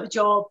 like, you've got the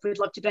job, we'd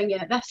love to bring you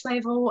in at this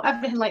level,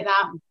 everything like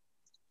that.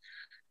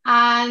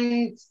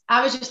 And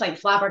I was just like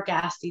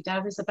flabbergasted. I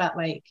was a bit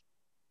like,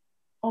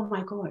 oh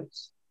my God,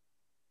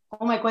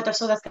 I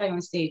saw this guy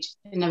on stage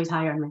and now he's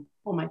hiring me.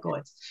 Oh my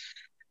God.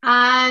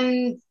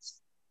 And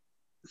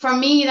for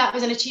me, that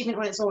was an achievement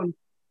on its own.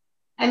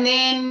 And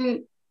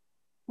then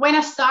when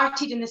I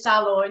started in the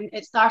salon, I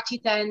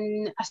started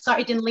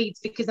in Leeds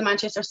because the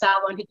Manchester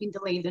salon had been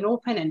delayed in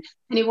opening,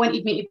 and he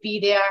wanted me to be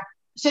there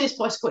as soon as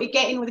possible to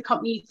get in with the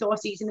company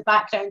ethoses in the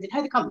background and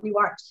how the company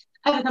worked,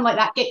 everything like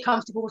that, get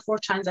comfortable before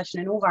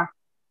transitioning over.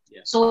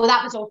 Yeah. So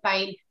that was all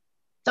fine.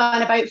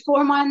 Done about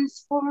 4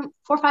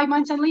 or 5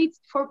 months in Leeds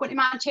before going to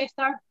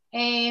Manchester.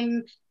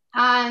 And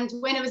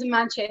when I was in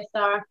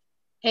Manchester,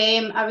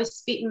 I was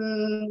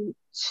speaking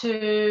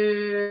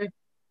to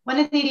one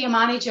of the area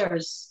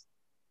managers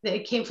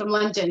that came from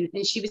London,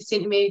 and she was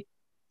saying to me, "Have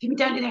you been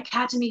down to the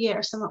academy yet?"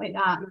 or something like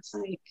that. And I was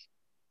like,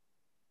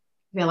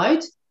 we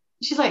allowed?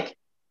 She's like,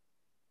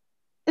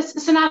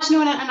 it's a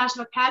national and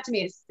international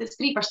academy. It's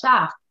free for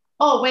staff.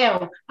 Oh,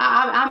 well,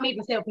 I made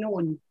myself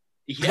known.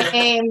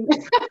 Yeah.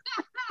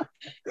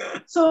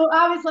 So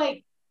I was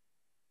like,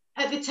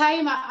 at the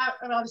time, I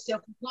was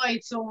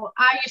self-employed, so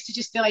I used to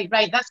just be like,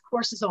 right, this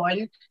course is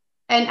on.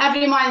 And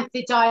every month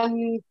they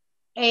done,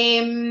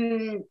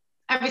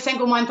 every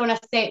single month on a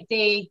set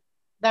day,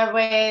 it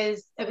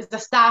was the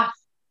staff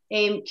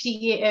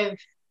creative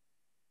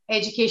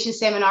education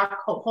seminar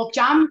called Hob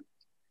Jam.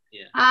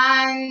 Yeah.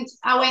 And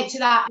I went to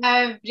that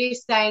every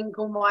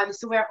single month.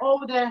 So where all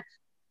the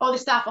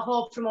staff at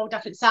Hob from all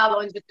different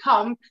salons would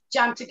come,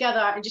 jam together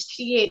and just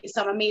create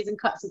some amazing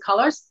cuts and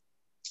colours.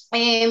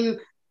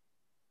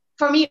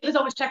 For me, it was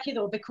always tricky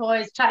though,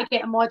 because trying to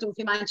get a model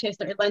from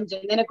Manchester to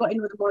London, then I got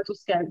in with a model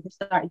scout and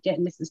started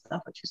getting this and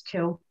stuff, which was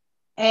cool.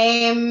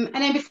 And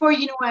then before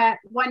you know it,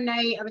 one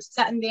night I was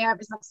sitting there, it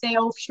was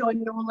myself,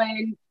 Sean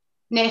Nolan,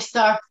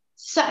 Nestor,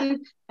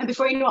 sitting, and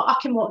before you know it,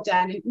 Uckin walked in,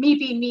 and me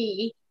being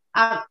me,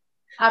 I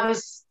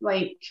was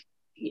like,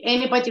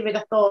 anybody would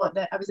have thought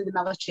that I was in the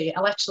military.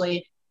 I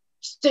literally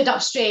stood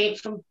up straight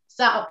from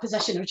sat up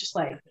position, I was just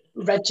like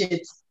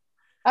rigid.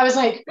 I was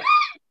like,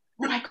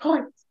 oh my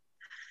God.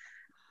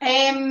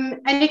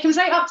 And he comes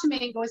right up to me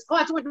and goes, oh,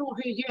 I don't know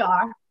who you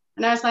are.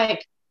 And I was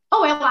like,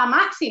 oh, well, I'm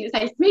Maxine. It's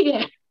nice to meet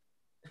you.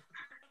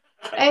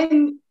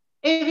 And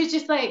it was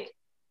just like,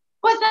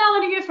 what the hell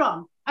are you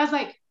from? I was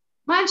like,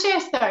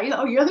 Manchester. He's like,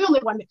 oh, you're the only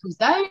one that comes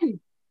down.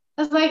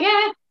 I was like,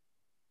 yeah.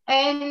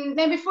 And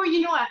then before you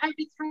know it,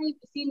 every time they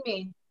see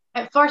me,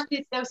 at first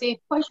they'll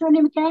say, what's your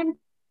name again?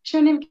 What's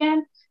your name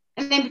again?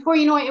 And then before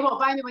you know it, he walked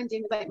by me one day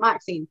and was like,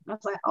 Maxine. I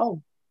was like,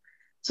 oh.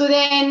 So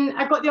then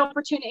I got the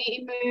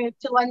opportunity to move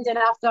to London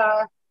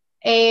after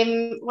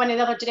one of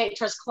the other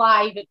directors,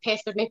 Clive, had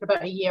pestered me for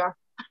about a year.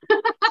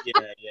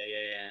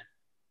 Yeah.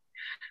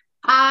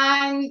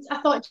 And I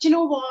thought, do you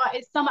know what?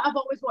 It's something I've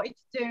always wanted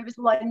to do, was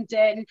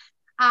London.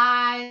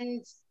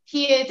 And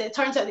it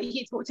turns out that he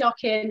had spoke to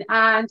Uckin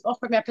and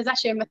offered me a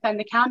position within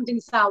the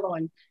Camden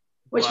salon,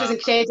 which was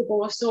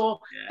incredible. So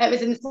it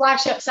was in the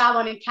flagship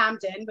salon in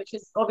Camden, which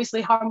was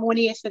obviously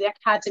harmonious for the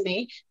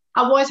academy.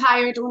 I was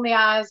hired only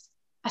as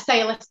a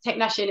stylist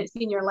technician at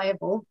senior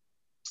level.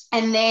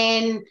 And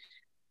then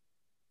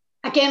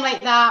again,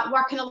 like that,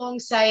 working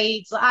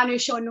alongside, like, I knew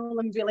Sean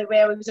Nolan really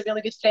well. He was a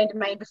really good friend of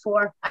mine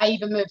before I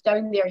even moved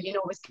down there, you know,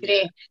 it was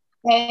great.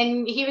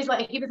 And he was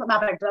like my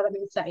big brother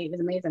in the city. It was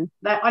amazing.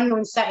 The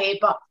unknown city,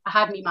 but I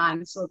had me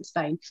man, so it was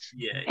fine.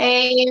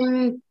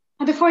 And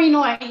before you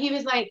know it, he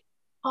was like,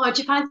 oh,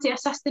 do you fancy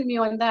assisting me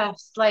on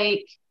this?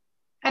 Like,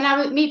 and I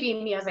was, me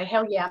being me, I was like,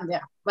 hell yeah, I'm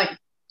there. Like,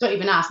 don't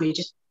even ask me,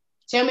 just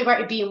tell me where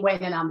to be and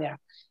when, and I'm there.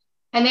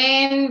 And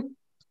then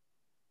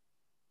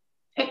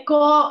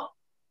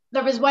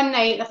there was one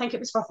night, I think it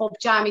was for Hob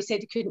Jam, he said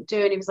he couldn't do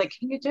it, and he was like,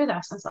 can you do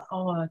this? I was like,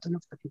 oh, I don't know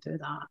if I can do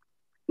that.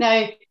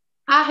 Now,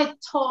 I had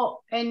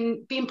taught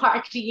and been part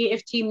of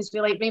creative teams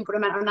with like Rainbow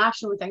Room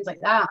International and things like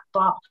that,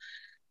 but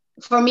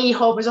for me,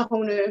 Hob was a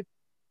whole new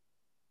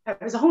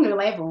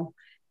level.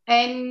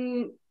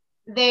 And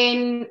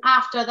then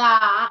after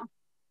that,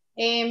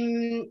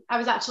 I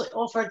was actually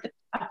offered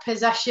a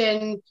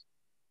position.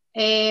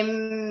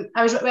 I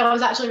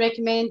was actually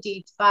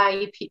recommended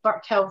by Pete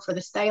Burkhill for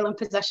the styling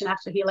position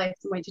after he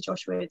left and went to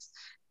Josh Woods.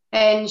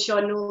 And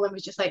Sean Nolan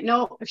was just like,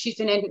 no, if she's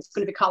doing anything, it's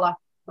going to be colour.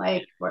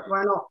 Like,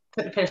 we're not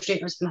putting a pair of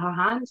straighteners in her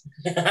hands.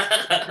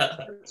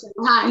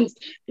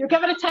 You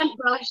give her a tint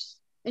brush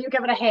and you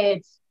give her a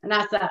head, and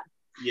that's it.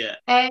 Yeah.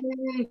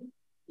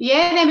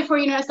 Then before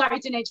you know it, I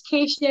started doing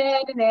education,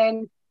 and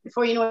then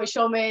before you know it,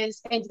 Sean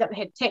ended up the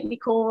head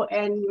technical,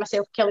 and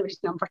myself, Kelly, was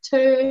number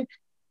 2.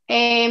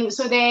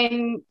 So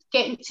then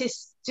getting to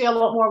do a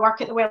lot more work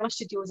at the Weller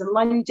Studios in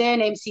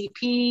London,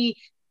 MCP.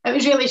 It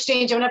was really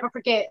strange. I'll never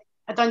forget,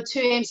 I'd done 2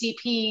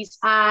 MCPs,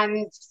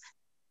 and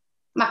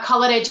my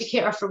colour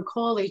educator from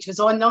college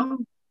was on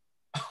them.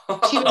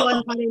 She was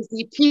on my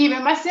MCP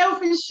when myself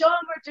and Sean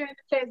were doing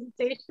the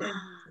presentation.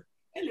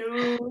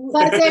 Hello.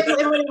 That's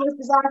definitely one of the most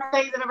bizarre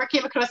things I've ever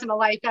came across in my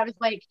life. I was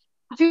like,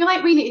 I feel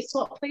like we need to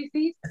swap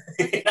places.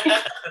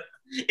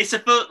 It's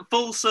a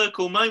full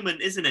circle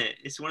moment, isn't it?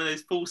 It's one of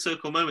those full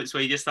circle moments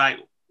where you're just like,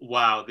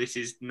 wow, this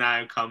is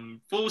now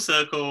come full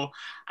circle,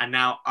 and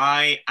now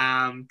I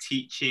am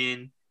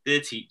teaching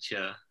the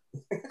teacher.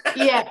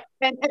 Yeah,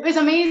 and it was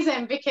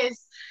amazing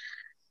because,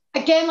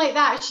 again, like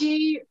that,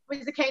 she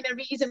was the kind of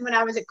reason when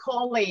I was at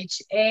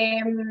college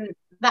that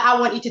I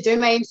wanted to do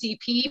my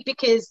MCP,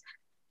 because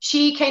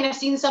she kind of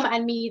seen something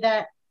in me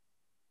that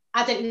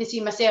I didn't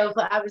see myself,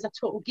 that I was a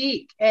total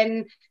geek.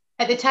 And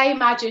at the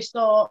time, I just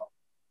thought,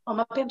 oh,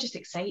 maybe I'm just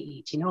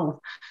excited, you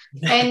know.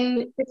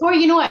 And before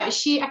you know it,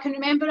 I can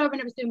remember her when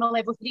I was doing my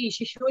level 3,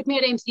 she showed me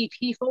her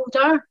MCP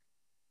folder,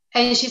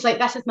 and she's like,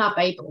 this is my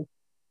Bible.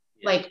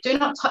 Like, do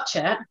not touch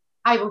it.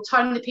 I will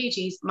turn the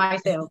pages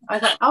myself. I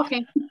was like,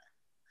 okay.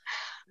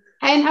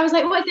 And I was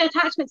like, what's the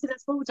attachment to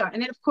this folder?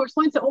 And then, of course,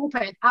 once it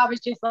opened, I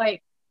was just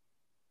like,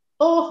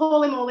 oh,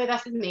 holy moly,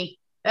 this is me.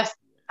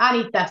 I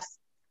need this.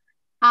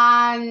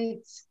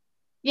 And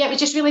yeah, it was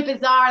just really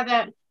bizarre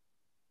that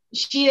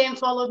she then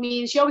followed me,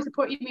 and she always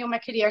supported me on my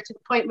career to the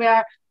point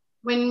where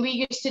when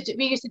we used to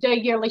do a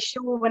yearly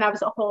show when I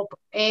was at Hob,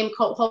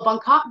 called Hob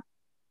Uncut.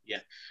 Yeah.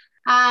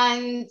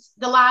 And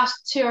the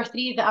last 2 or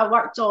 3 that I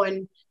worked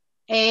on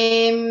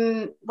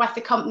with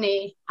the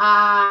company,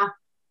 I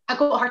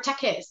got her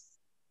tickets,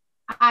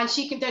 and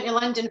she came down to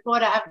London for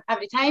it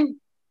every time.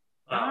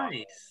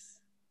 Nice.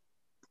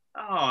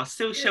 Oh,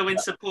 still showing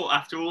support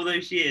after all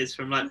those years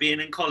from like being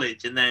in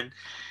college, and then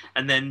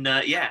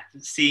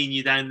seeing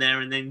you down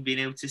there, and then being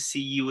able to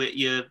see you at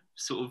your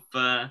sort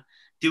of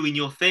doing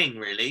your thing,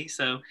 really.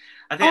 So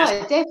I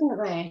think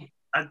definitely.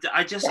 It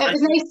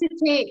was nice to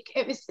take.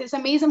 It's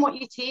amazing what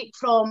you take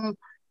from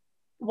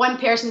one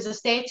person's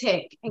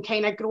aesthetic and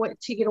kind of grow it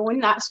to your own.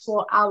 That's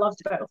what I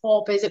loved about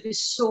Hob, is it was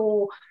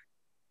so,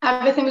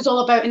 everything was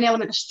all about an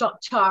element of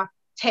structure,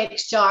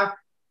 texture,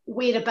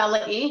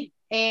 wearability.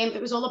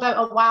 It was all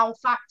about a wow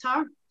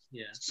factor.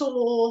 Yeah.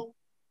 So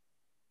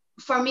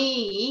for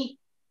me,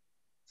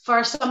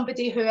 for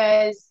somebody who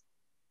is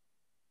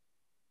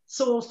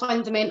so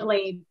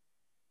fundamentally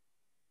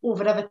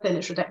over everything,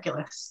 it's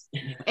ridiculous.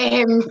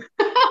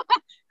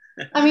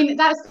 I mean,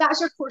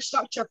 that's your core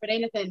structure for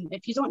anything.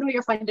 If you don't know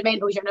your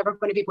fundamentals, you're never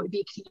going to be able to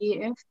be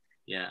creative.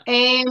 Yeah.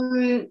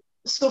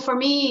 So for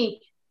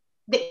me,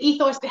 the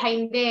ethos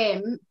behind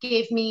them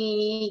gave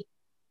me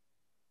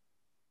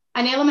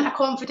an element of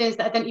confidence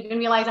that I didn't even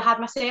realise I had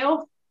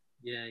myself.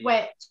 Yeah.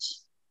 Which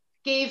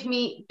gave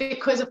me,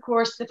 because of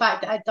course the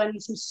fact that I'd done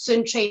some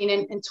soon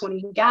training in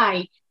Tony and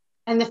Guy,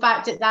 and the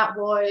fact that that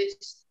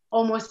was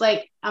almost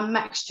like a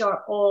mixture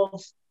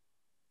of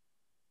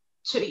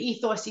 2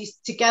 ethoses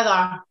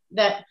together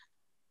that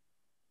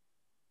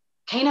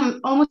kind of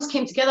almost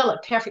came together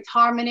like perfect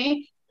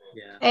harmony.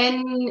 Yeah.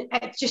 And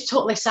it just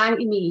totally sang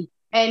to me.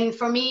 And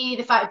for me,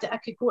 the fact that I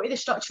could go to the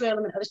structural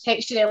element or the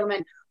texture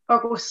element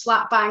or go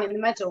slap bang in the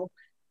middle,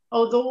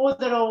 although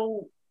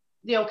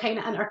they all kind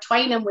of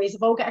intertwine in ways,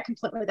 they've all got a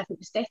completely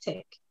different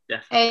aesthetic.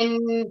 Definitely.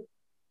 And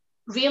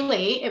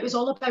really, it was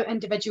all about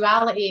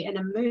individuality and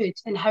a mood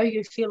and how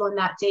you feel on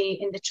that day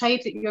and the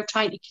tribe that you're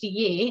trying to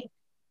create,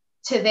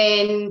 to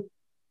then,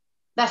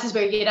 this is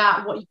where you're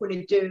at, what you're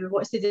going to do,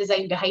 what's the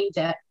design behind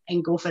it,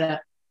 and go for it.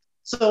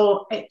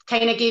 So it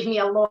kind of gave me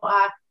a lot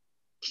of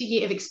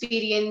creative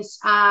experience,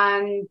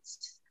 and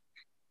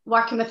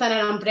working within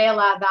an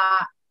umbrella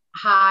that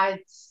had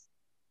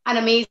an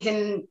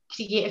amazing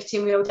creative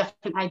team with all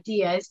different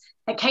ideas,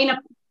 it kind of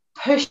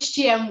pushed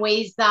you in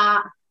ways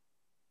that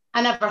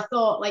I never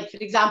thought. Like, for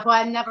example,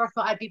 I never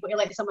thought I'd be able to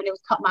let someone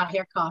else cut my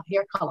hair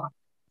colour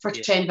for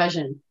Trend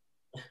Vision.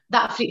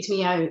 That freaked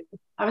me out.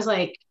 I was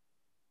like,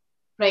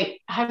 right,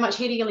 how much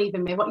hair are you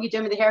leaving me? What are you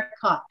doing with the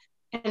haircut?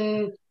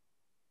 And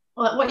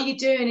like, what are you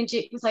doing? And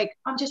Jake was like,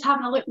 I'm just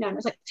having a look now. And I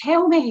was like,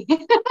 tell me. And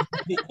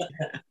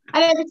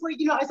then before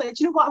I was like,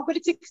 do you know what? I'm going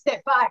to take a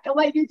step back. I'll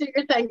let you do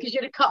your thing because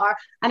you're a cutter.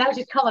 And I was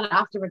just colouring it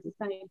afterwards. It's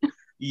fine.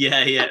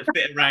 Yeah.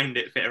 Fit around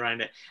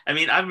it. I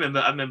mean, I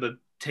remember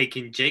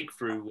taking Jake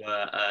through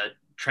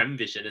Trend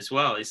Vision as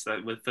well. It's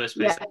like the first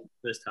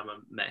time I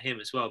met him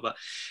as well. But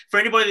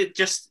for anybody that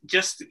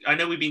just I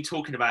know we've been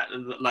talking about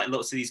like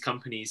lots of these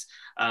companies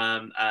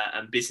and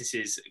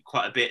businesses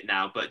quite a bit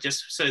now, but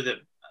just so that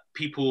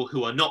people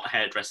who are not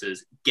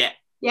hairdressers get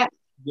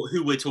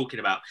who we're talking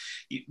about.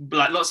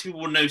 Like, lots of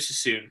people will know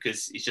Sassoon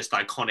because it's just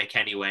iconic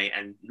anyway,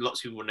 and lots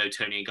of people will know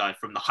Tony and Guy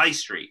from the high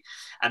street,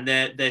 and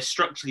they're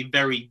structurally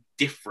very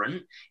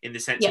different in the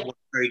sense of one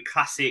very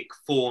classic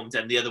formed,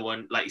 and the other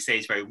one, like you say,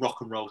 is very rock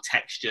and roll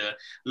texture,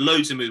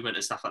 loads of movement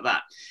and stuff like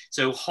that.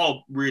 So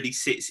Hob really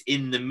sits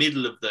in the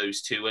middle of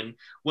those two, and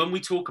when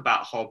we talk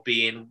about Hob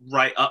being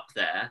right up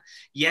there,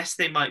 yes,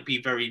 they might be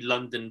very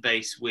London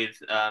based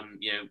with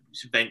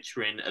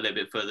venturing a little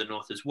bit further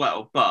north as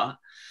well, but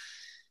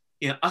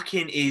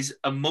Uckin is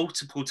a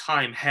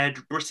multiple-time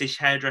British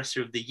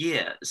hairdresser of the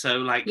year.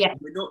 So,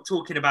 we're not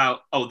talking about,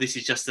 this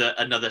is just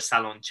another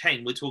salon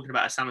chain. We're talking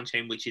about a salon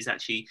chain which is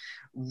actually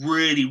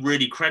really,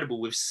 really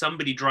credible, with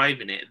somebody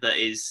driving it that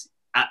is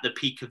at the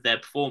peak of their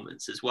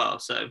performance as well.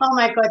 So, oh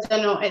my God,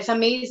 I know, it's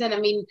amazing. I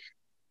mean,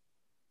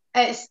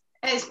 it's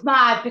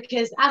mad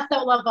because I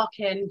still love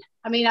Uckin.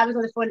 I mean, I was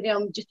on the phone to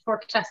him just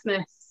before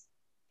Christmas,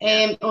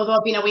 although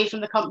I've been away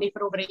from the company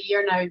for over a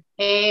year now.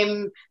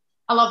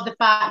 I love the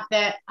fact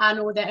that I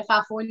know that if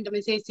I phoned him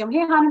and says to him, hey,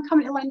 Han, I'm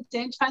coming to London, do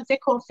you fancy a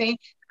coffee?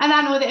 And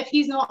I know that if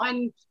he's not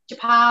in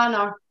Japan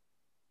or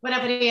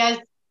wherever he is,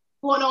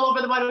 floating all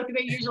over the world the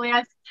way he usually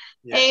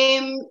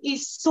is,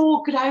 he's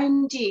so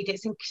grounded.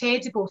 It's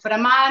incredible for a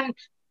man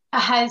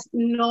of his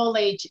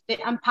knowledge, the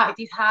impact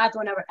he's had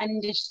on our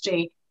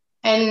industry,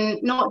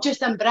 and not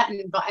just in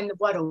Britain, but in the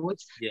world.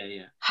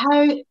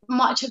 How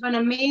much of an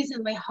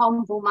amazingly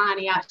humble man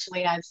he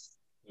actually is.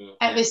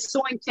 It was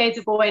so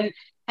incredible, and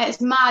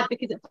it's mad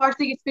because at first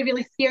I used to be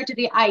really scared of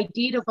the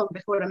idea of him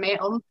before I met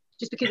him,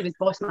 just because of his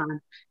boss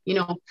man,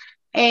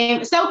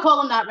 still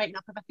call him that right now.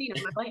 If I see him,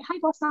 I'd be like, hi,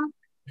 boss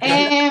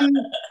man.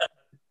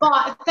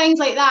 But things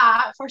like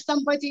that, for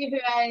somebody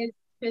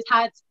who's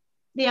had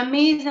the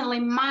amazingly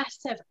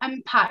massive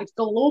impact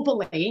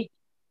globally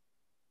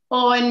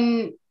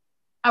on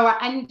our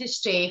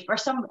industry for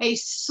some,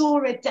 he's so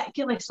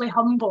ridiculously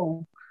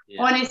humble.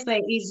 Yeah.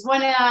 Honestly, he's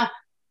one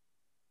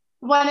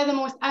of the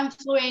most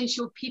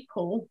influential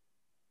people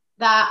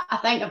that I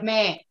think I've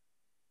met,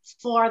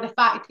 for the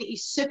fact that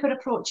he's super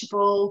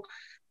approachable.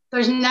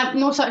 There's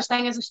no such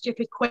thing as a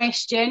stupid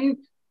question.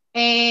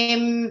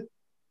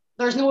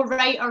 There's no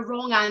right or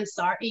wrong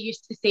answer. He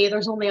used to say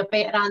there's only a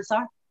better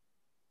answer.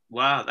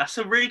 Wow, that's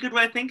a really good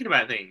way of thinking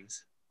about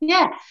things.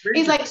 Yeah, really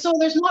he's like, so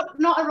there's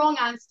not a wrong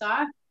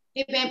answer.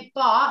 He went,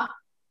 but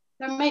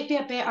there might be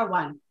a better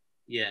one.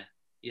 Yeah,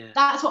 yeah.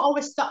 That's what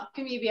always stuck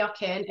with me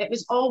working. It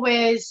was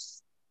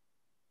always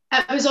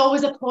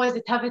a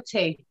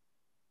positivity,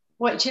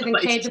 which is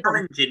incredible. It's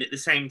challenging at the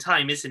same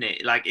time, isn't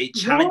it? Like, it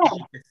challenges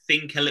you to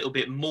think a little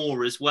bit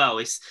more as well.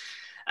 It's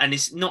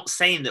not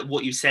saying that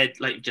what you said,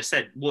 like you just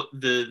said, what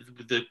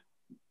the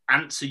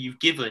answer you've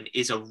given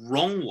is a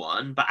wrong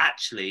one, but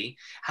actually,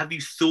 have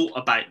you thought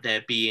about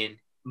there being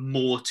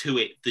more to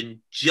it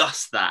than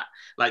just that?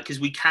 Like, because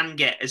we can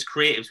get, as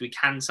creatives, we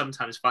can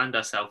sometimes find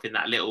ourselves in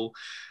that little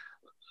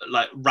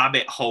like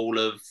rabbit hole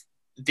of,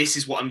 this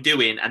is what I'm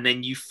doing, and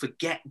then you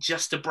forget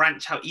just to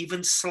branch out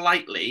even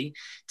slightly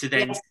to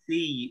then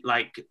see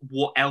like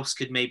what else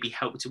could maybe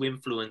help to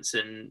influence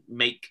and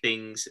make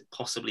things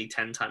possibly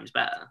 10 times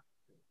better.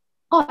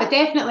 Oh,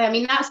 definitely. I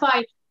mean, that's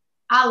why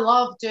I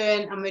love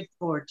doing a mood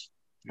board.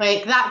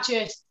 Like, that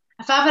just,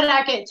 if ever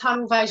I get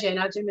tunnel vision,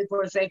 I do mood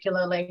boards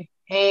regularly.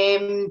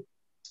 And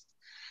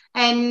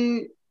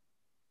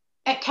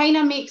it kind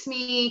of makes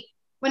me,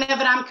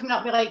 whenever I'm coming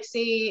up with, like,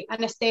 say,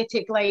 an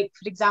aesthetic, like,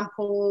 for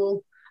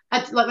example,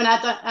 like when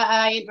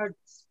I entered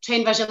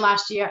Trend Vision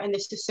last year and the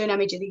Sassoon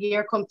Image of the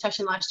Year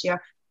competition last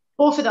year,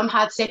 both of them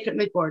had separate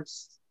mood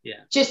boards.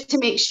 Yeah. Just to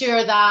make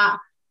sure that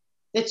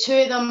the two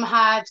of them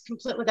had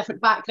completely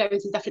different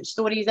backgrounds and different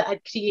stories that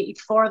I'd created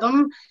for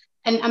them.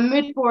 And a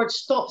mood board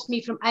stops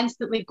me from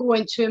instantly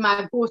going to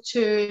my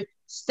go-to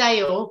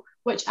style,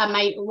 which I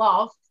might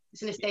love.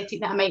 It's an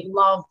aesthetic that I might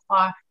love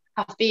or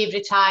have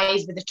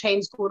favouritised with the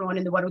trends going on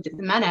in the world at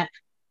the minute.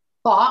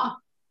 But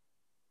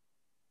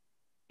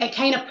it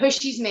kind of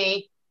pushes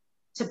me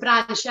to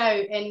branch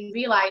out and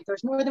realise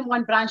there's more than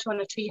one branch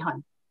on a tree,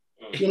 hun.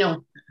 You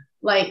know,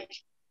 like,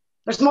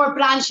 there's more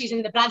branches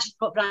and the branches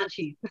got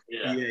branches.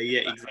 Yeah,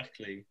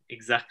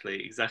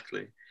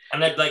 exactly.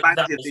 And then, like,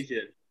 that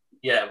vision.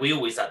 Yeah, we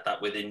always had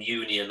that within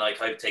uni, and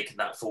like I've taken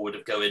that forward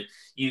of going,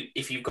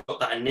 if you've got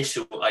that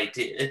initial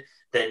idea,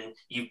 then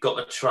you've got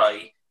to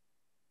try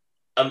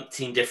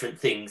umpteen different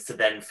things to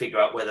then figure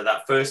out whether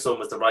that first one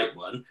was the right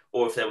one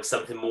or if there was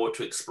something more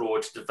to explore,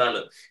 to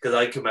develop. Because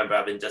I can remember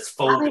having just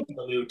folded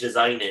when we were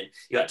designing,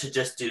 you had to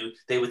just do,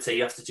 they would say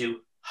you have to do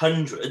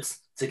hundreds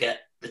to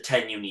get the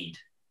 10 you need.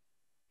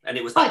 And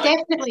it was that,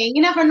 definitely.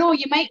 You never know.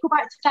 You might go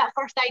back to that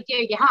first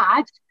idea you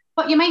had,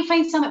 but you might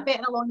find something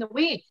better along the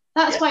way.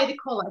 That's why they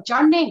call it a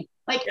journey.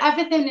 Like,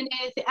 everything and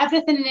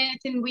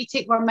anything we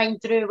take our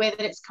mind through,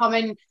 whether it's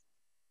coming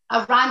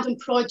a random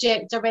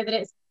project or whether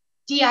it's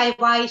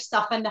DIY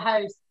stuff in the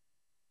house,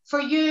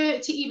 for you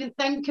to even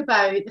think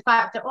about the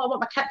fact that, oh, I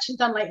want my kitchen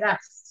done like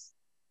this.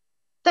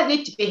 Doesn't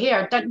need to be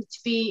here, doesn't need to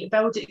be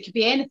built, it could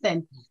be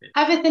anything.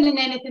 Everything and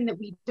anything that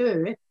we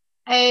do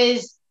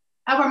is,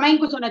 our mind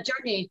goes on a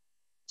journey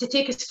to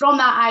take us from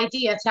that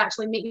idea to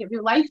actually making it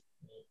real life.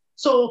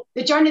 So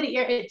the journey that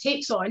it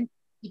takes on,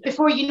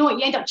 before you know it,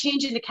 you end up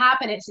changing the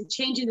cabinets and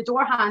changing the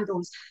door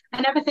handles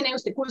and everything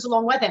else that goes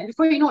along with it.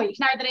 Before you know it, you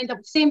can either end up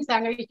with the same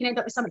thing or you can end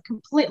up with something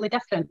completely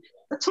different.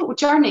 A total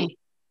journey.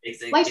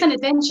 Exactly. Life's an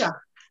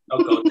adventure.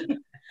 Oh, God.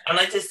 And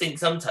I just think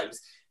sometimes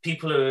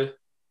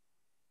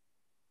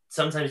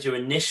your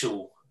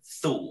initial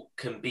thought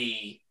can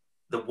be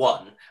the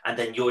one, and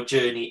then your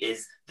journey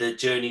is the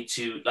journey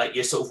to, like,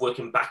 you're sort of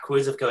working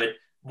backwards of going,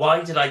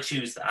 why did I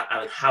choose that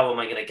and how am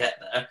I going to get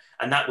there?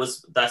 And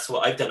that's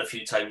what I've done a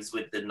few times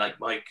with the, like,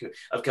 my,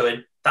 of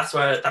going, that's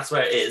where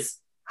it is,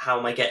 how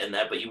am I getting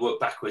there? But you work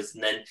backwards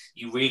and then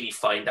you really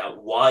find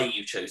out why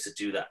you chose to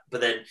do that.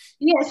 But then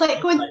it's like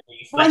going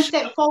one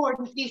step forward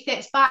and 3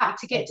 steps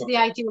back to get to the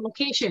ideal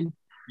location.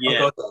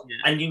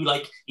 And you,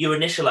 like, your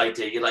initial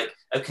idea, you're like,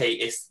 okay,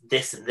 it's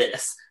this and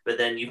this, but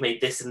then you've made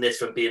this and this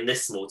from being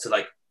this small to,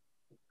 like,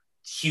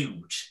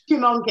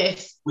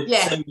 humongous with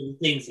so many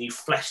things, and you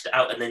fleshed it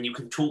out, and then you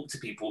can talk to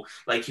people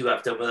like you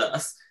have done with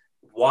us,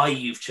 why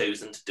you've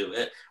chosen to do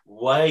it,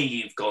 why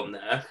you've gone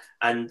there,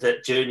 and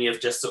that journey of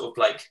just sort of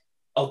like,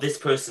 oh, this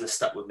person has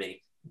stuck with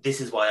me,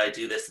 this is why I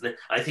do this. And then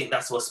I think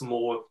that's what's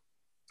more,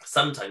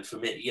 sometimes for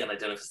me, and I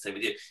don't know if it's the same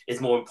with you,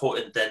 is more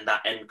important than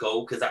that end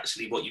goal, because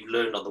actually what you've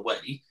learned on the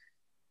way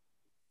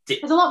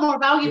it's a lot more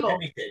valuable,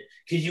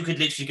 because you could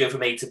literally go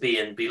from A to B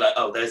and be like,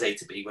 oh, there's A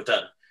to B, we're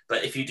done.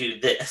 But if you do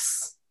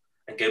this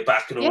and go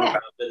back and all around,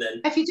 and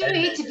then if you do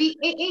A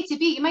to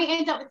B, you might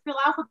end up with the full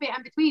alphabet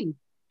in between.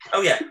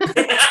 Oh yeah.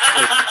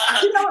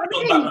 You know what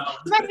I mean?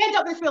 You might end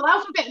up with the full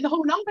alphabet and the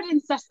whole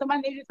numbering system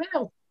in there as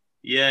well.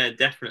 Yeah,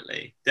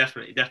 definitely.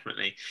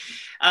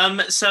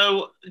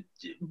 So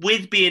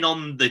with being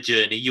on the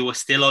journey, you are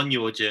still on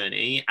your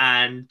journey,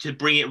 and to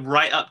bring it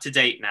right up to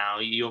date now,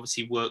 you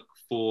obviously work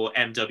for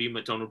MW,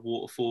 McDonald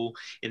Waterfall,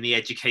 in the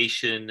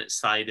education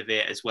side of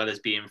it, as well as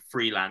being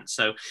freelance.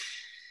 So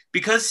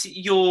because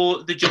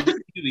the job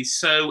is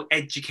so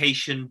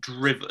education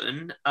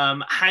driven,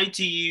 how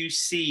do you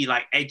see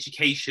like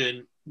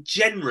education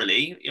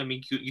generally? I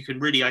mean, you can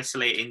really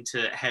isolate it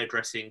into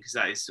hairdressing because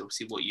that is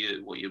obviously what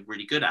you're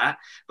really good at,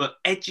 but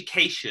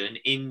education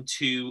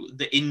into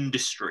the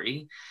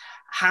industry,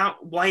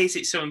 why is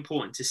it so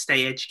important to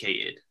stay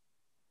educated?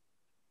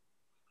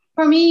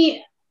 For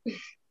me,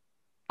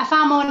 if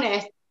I'm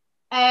honest,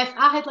 if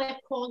I had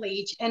left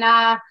college and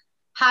I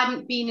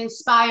hadn't been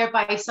inspired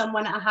by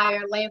someone at a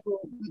higher level,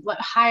 like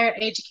higher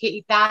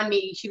educated than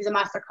me, she was a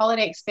master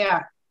culinary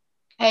expert,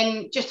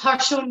 and just her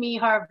showing me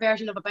her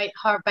version of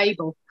her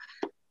Bible,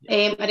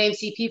 an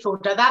MCP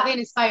folder, that then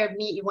inspired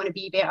me to want to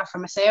be better for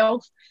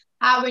myself.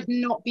 I would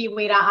not be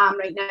where I am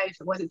right now if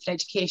it wasn't for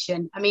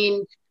education. I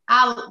mean,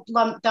 I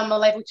done my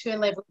level 2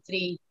 and level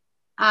 3,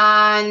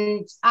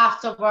 and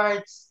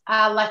afterwards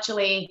I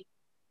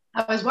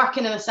was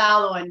working in a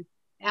salon,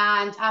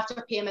 and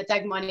after paying my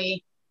dig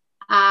money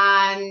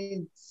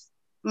and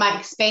my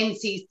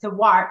expenses to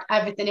work,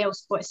 everything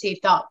else got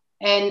saved up,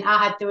 and I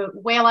had the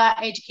Wella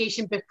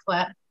education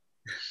booklet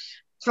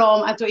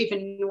from I don't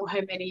even know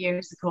how many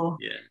years ago.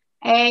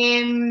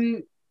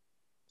 And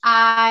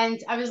I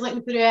was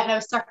looking through it, and I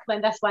was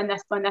circling this one,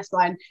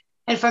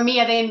 and for me,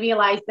 I then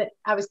realised that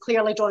I was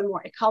clearly drawn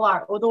more to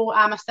colour. Although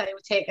I'm a style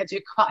tech, I do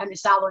cut in the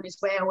salon as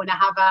well, and I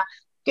have a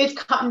good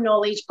cutting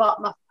knowledge, but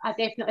I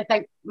definitely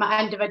think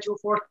my individual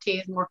forte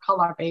is more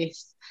colour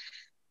based.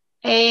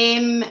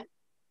 I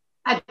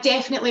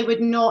definitely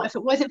would not, if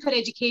it wasn't for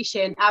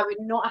education, I would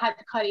not have had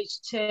the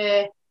courage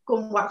to go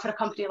and work for a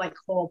company like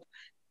Hob.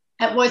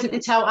 It wasn't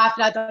until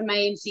after I'd done my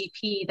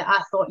MCP that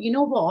I thought, you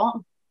know what,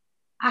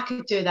 I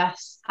could do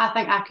this. I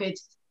think I could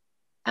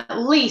at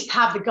least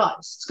have the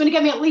guts. It's going to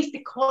give me at least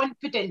the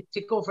confidence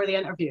to go for the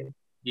interview,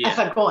 if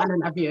I got an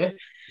interview.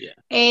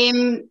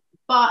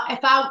 But if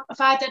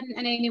I didn't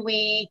in any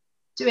way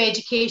do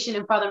education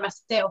and further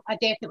myself, I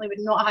definitely would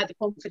not have had the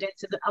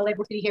confidence as a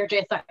level 3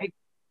 hairdresser to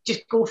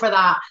just go for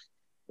that,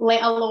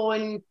 let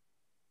alone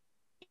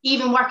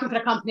even working for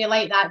a company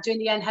like that, doing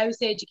the in-house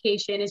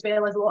education as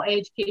well as a lot of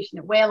education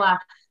at Wella.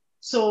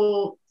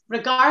 So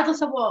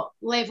regardless of what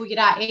level you're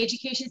at,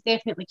 education is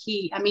definitely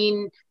key. I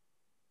mean,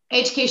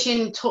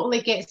 education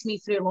totally gets me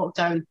through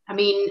lockdown. I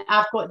mean,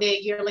 I've got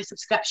the yearly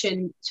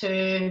subscription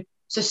to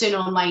Sassoon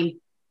Online.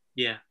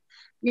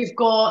 You've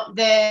got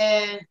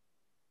the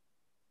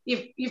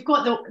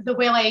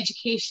Wella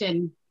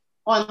education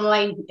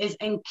online is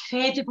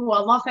incredible. I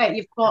love it.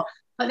 You've got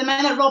like the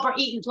minute Robert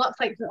Eaton's lip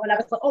sync on, I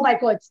was like, oh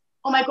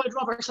my god,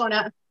 Robert's on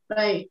it.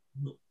 Right.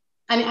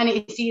 I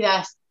need to see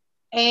this.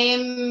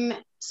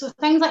 So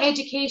things like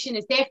education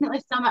is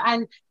definitely something,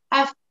 and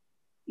if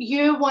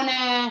you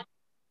wanna,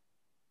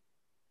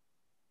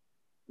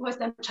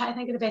 I'm trying to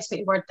think of the best way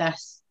to word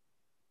this.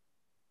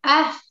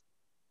 If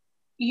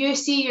you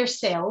see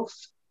yourself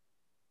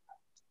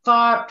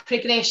for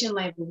progression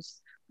levels,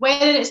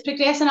 whether it's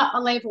progressing up a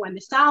level in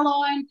the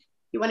salon,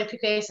 you want to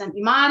progress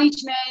into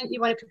management,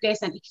 you want to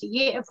progress into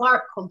creative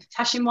work,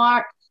 competition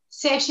work,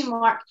 session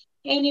work,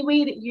 any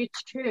way that you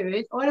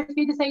choose, or if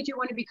you decide you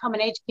want to become an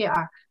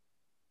educator.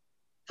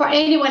 For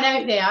anyone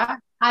out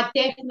there, I'd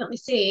definitely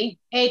say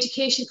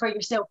education for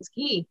yourself is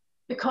key,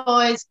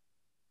 because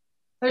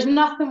there's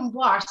nothing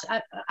worse.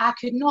 I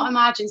could not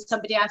imagine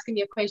somebody asking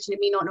me a question and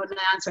me not knowing the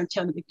answer and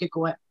telling them to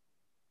Google it.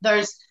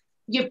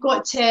 You've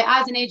got to,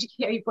 as an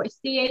educator, you've got to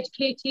stay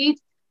educated,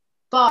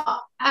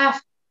 but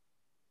if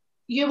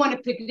you want to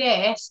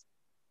progress,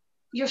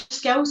 your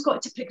skills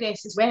got to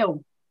progress as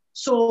well.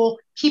 So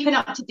keeping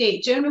up to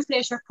date, doing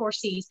refresher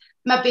courses,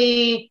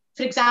 maybe,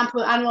 for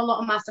example, I know a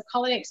lot of master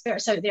colour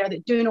experts out there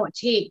that do not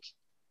take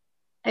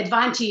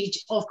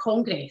advantage of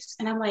Congress.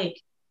 And I'm like,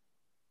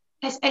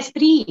 it's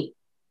free.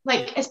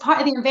 Like, it's part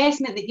of the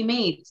investment that you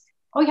made.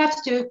 All you have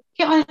to do,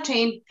 get on a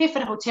train, pay for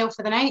a hotel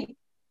for the night,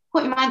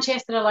 go to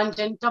Manchester or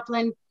London,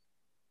 Dublin,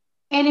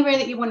 anywhere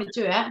that you want to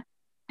do it,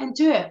 and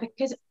do it,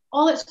 because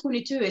all it's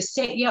going to do is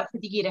set you up for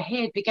the year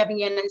ahead by giving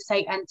you an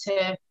insight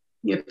into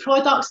new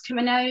products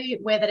coming out,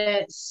 whether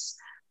it's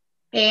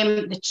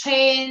the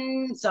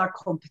trends or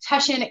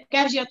competition. It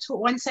gives you a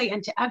total insight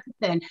into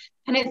everything.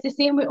 And it's the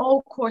same with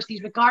all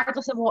courses,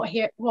 regardless of what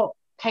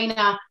kind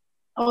of,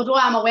 although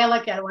I'm a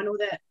Wella girl, I know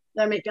that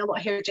there might be a lot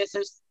of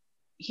hairdressers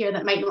here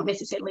that might not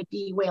necessarily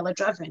be Wella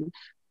driven.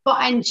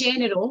 But in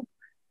general,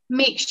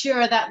 make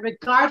sure that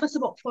regardless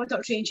of what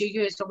product range you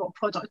use or what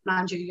product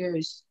brand you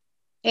use,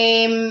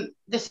 the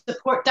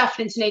support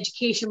difference in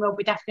education will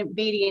be different,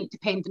 variant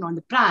depending on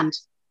the brand.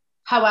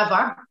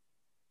 However,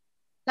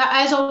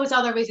 there is always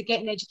other ways of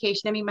getting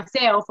education. I mean,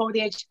 myself, all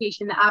the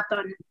education that I've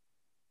done,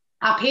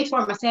 I paid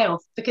for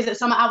myself because it's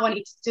something I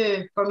wanted to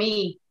do for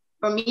me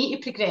to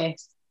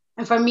progress,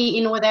 and for me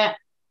to know that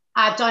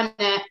I'd done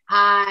it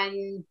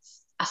and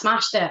I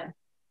smashed it,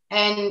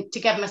 and to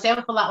give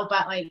myself a little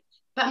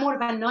bit more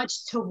of a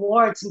nudge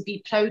towards and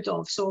be proud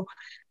of. So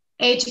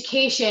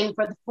education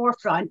for the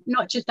forefront,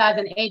 not just as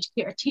an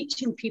educator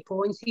teaching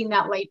people and seeing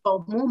that light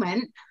bulb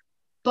moment,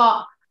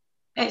 but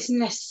it's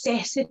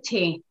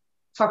necessity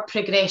for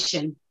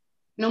progression.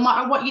 No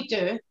matter what you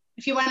do,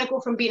 if you want to go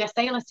from being a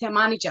stylist to a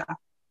manager,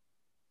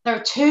 there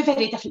are two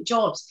very different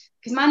jobs,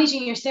 because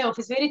managing yourself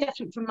is very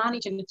different from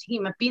managing a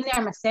team. I've been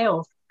there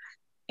myself.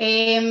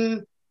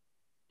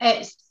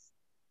 It's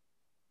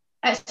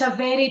a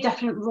very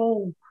different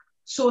role.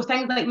 So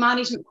things like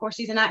management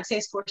courses and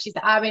access courses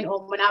that I went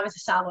on when I was a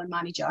salon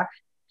manager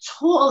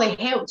totally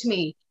helped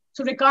me.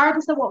 So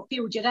regardless of what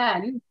field you're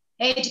in,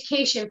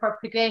 education for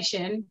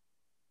progression,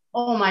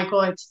 oh my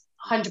God,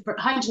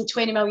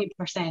 120 million%.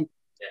 Yeah.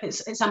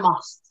 It's a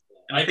must.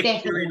 And I think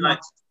definitely a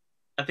must.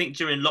 I think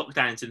during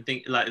lockdowns and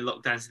things like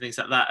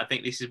that, I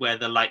think this is where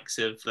the likes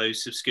of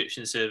those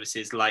subscription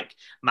services like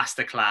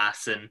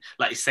Masterclass and,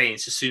 like you're saying,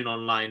 Sassoon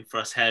Online for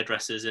us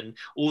hairdressers and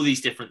all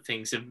these different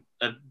things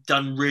have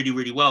done really,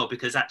 really well,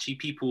 because actually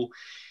people,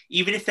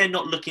 even if they're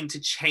not looking to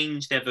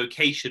change their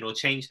vocation or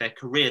change their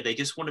career, they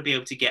just want to be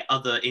able to get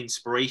other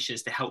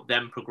inspirations to help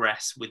them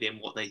progress within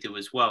what they do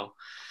as well.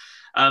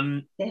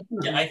 Yeah,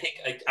 I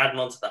think, adding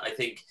on to that, I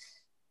think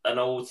an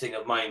old thing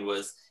of mine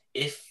was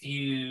if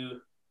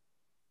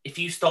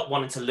you stop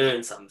wanting to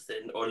learn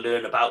something or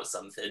learn about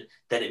something,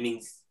 then it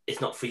means it's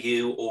not for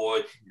you, or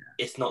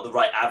it's not the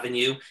right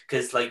avenue.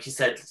 Because like you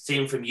said,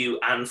 seeing from you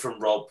and from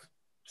Rob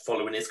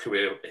following his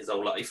career his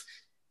whole life,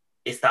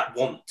 it's that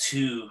want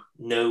to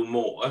know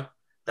more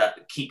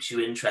that keeps you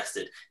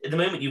interested. At the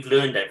moment you've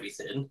learned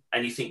everything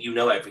and you think you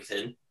know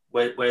everything,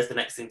 where's the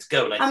next thing to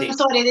go? And I'm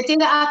sorry, the day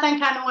that I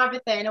think I know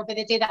everything will be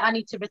the day that I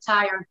need to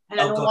retire and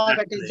I no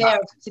longer deserve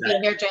to be a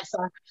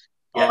hairdresser.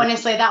 Yeah.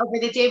 Honestly, that will be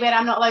the day where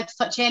I'm not allowed to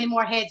touch any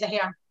more heads of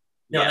hair.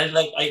 No,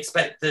 I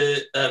expect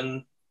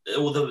all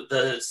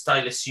the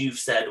stylists you've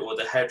said, or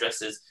the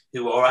hairdressers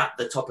who are at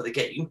the top of the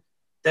game,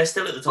 they're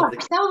still at the top of the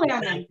game. Still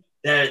learning.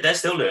 They're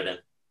still learning.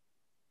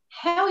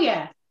 Hell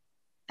yeah.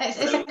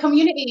 It's a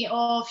community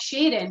of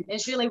sharing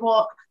is really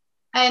what,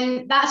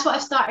 and that's what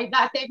I've started.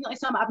 That's definitely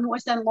something I've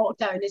noticed in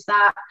lockdown, is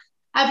that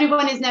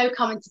everyone is now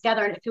coming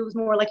together and it feels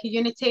more like a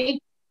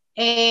unity,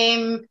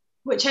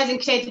 which is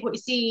incredible to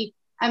see.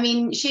 I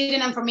mean,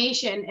 sharing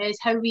information is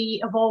how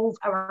we evolve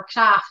our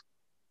craft,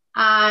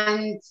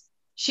 and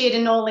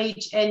sharing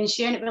knowledge and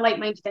sharing it with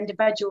like-minded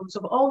individuals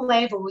of all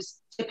levels.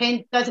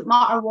 Doesn't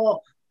matter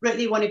what route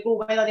they want to go,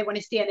 whether they want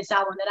to stay in the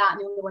salon they're at and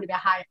they only want to be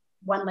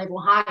one level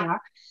higher.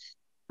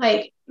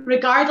 Like,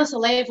 regardless of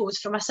levels,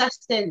 from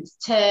assistants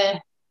to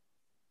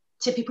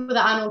people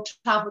that I know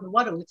travel the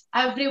world,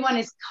 everyone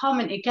is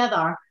coming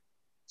together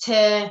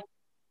to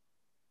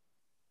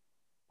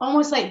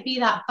almost like be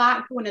that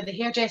backbone of the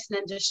hairdressing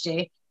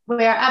industry,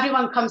 where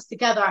everyone comes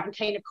together and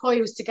kind of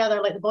coils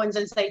together like the bones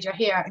inside your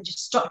hair and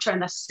just structure in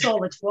this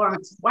solid form.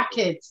 It's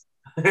wicked.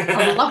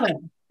 I love it.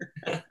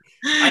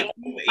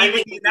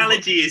 Even the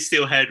analogy is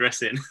still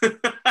hairdressing.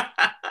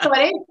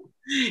 Sorry?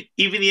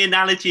 Even the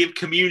analogy of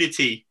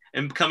community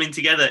and coming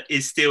together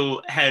is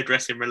still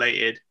hairdressing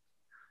related.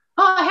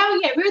 Oh,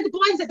 hell yeah. We're the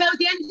bones that build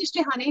the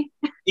industry, honey.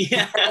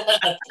 Yeah.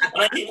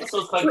 I think that's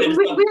what's quite good.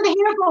 We're the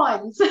hair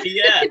bones.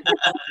 Yeah.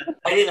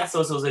 I think that's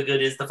what's also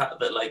good, is the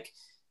fact that, like,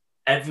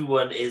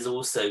 everyone is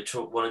also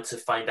wanting to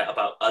find out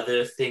about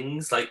other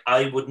things. Like,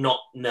 I would not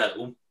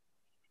know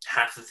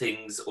half the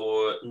things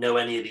or know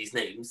any of these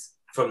names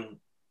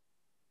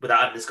without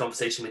having this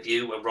conversation with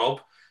you and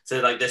Rob. So,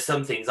 like, there's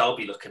some things I'll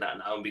be looking at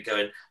now and be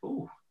going,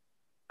 oh,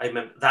 I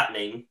remember that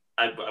name.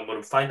 I'm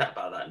going to find out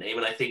about that name.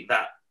 And I think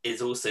that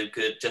is also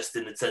good, just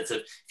in the sense of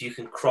if you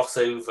can cross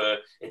over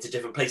into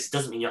different places,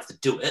 doesn't mean you have to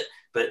do it,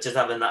 but just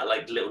having that,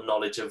 like, little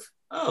knowledge of,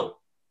 oh,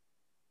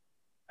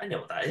 I know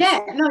what that is. Yeah,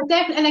 no,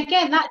 definitely. And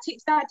again, that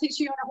takes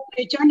you on a whole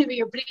new journey with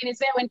your brain as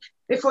well. And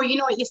before you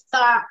know it, you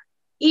start,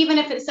 even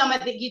if it's something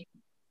that you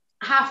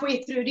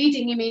halfway through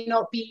reading you may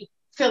not be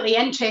fully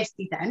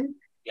interested in.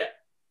 Yeah.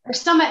 There's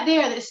something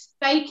there that's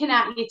spiking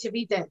at you to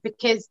read it,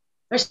 because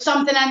there's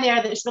something in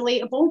there that's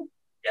relatable.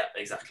 Yeah,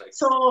 exactly.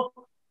 So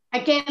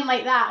again,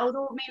 like that,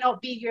 although it may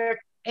not be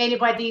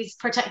anybody's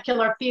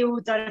particular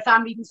field, or if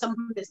I'm reading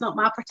something that's not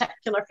my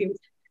particular field,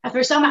 if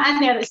there's something in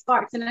there that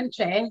sparks an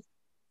interest,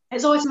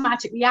 it's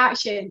automatic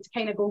reaction to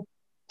kind of go,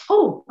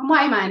 oh, and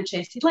why am I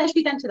interested? Let's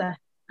read into that.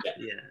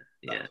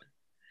 Yeah.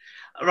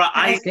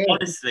 Right,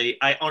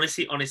 I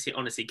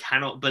honestly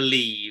cannot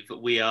believe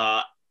we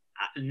are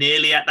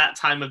nearly at that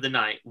time of the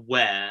night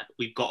where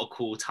we've got a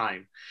call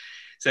time.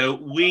 So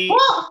we're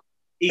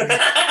doing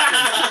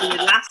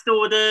last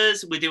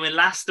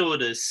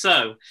orders.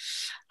 So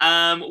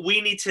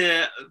we need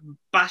to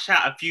bash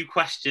out a few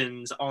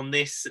questions on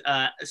this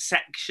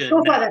section.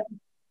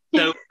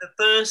 So the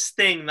first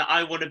thing that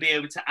I want to be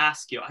able to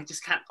ask you, I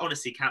just can't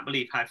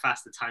believe how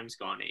fast the time's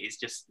gone. It is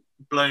just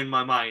blown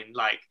my mind.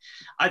 Like,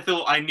 I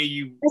thought I knew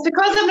you. It's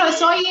because I've not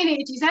saw you in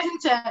ages,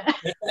 isn't it?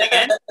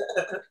 Again?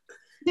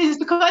 This is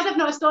because I've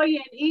not saw you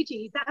in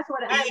ages. That's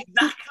what it is.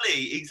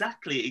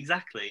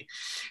 Exactly.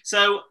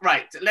 So,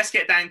 right, let's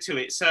get down to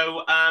it.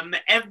 So,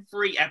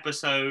 every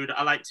episode,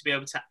 I like to be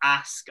able to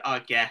ask our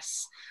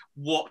guests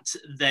what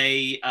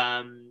they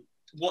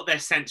what their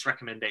sense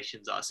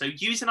recommendations are. So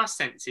using our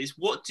senses,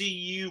 what do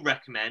you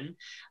recommend,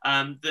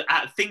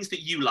 things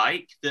that you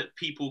like that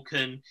people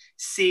can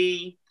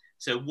see,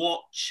 so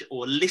watch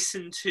or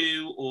listen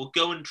to, or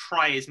go and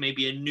try as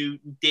maybe a new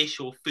dish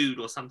or food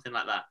or something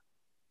like that?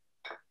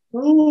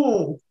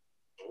 Oh.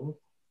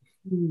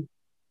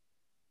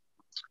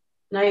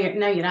 Now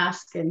you're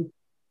asking.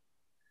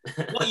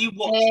 What you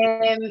watch?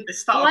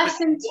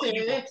 Listen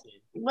to.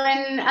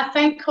 When I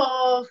think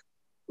of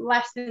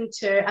listen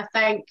to, I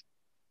think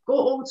go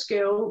old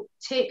school.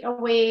 Take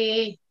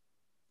away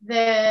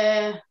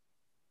the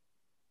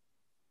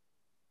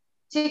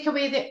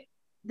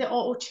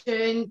auto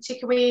tune.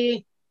 Take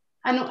away.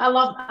 I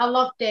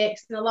love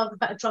decks and I love a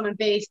bit of drum and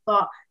bass,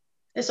 but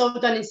it's all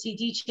done in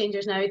CD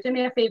changers now. Do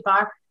me a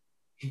favour.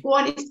 Go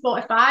on to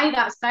Spotify.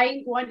 That's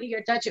fine. Go on to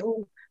your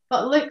digital.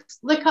 But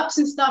look up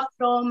some stuff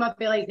from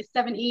maybe like the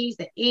 70s,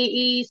 the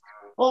 80s,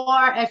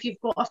 or if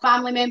you've got a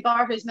family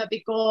member who's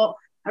maybe got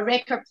a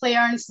record player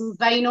and some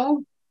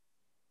vinyl,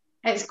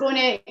 it's going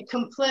to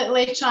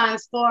completely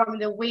transform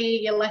the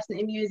way you listen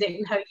to music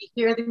and how you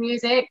hear the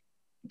music,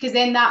 because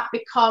then that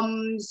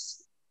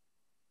becomes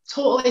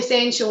totally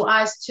essential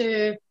as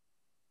to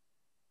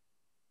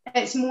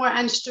it's more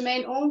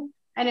instrumental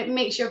and it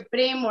makes your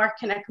brain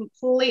work in a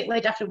completely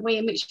different way.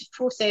 It makes you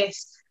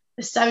process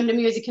the sound of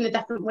music in a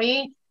different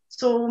way.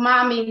 So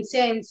my main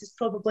sense is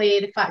probably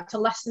the fact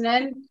of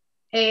listening.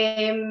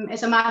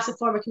 It's a massive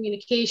form of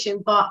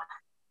communication, but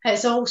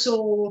it's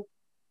also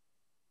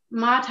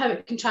mad how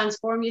it can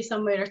transform you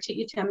somewhere or take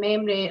you to a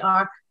memory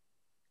or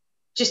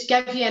just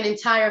give you an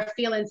entire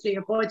feeling through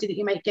your body that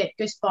you might get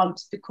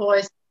goosebumps,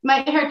 because you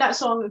might have heard that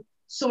song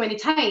so many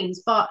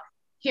times, but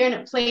hearing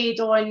it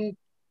played on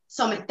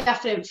something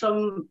different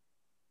from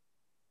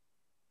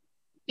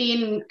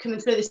coming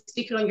through the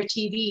speaker on your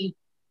TV,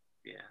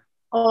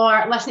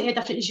 or listening to a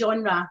different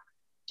genre.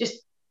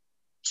 Just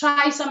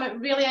try something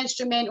really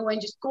instrumental and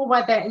just go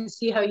with it and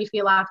see how you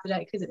feel after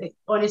it, because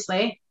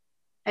honestly,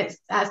 that's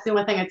the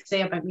only thing I'd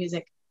say about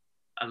music.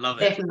 I love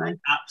it. Definitely.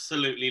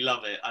 Absolutely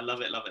love it. I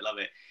love it.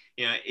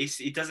 You know,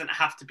 it doesn't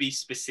have to be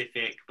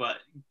specific, but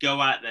go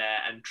out there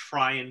and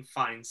try and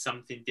find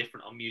something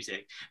different on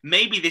music.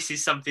 Maybe this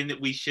is something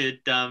that we should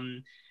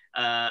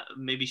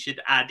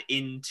add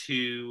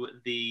into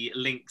the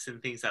links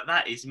and things like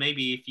that, is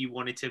maybe if you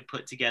wanted to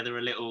put together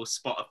a little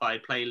Spotify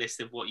playlist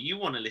of what you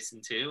want to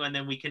listen to, and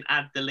then we can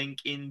add the link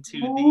into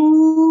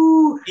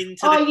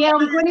I'm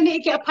going to need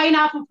to get a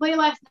pineapple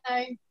playlist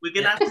now. We're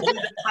going to have to do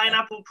the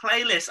pineapple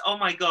playlist. Oh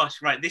my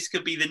gosh, right, this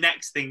could be the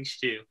next thing,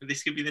 Stu.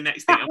 This could be the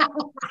next thing.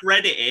 I'll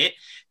credit it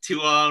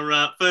to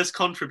our first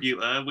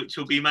contributor, which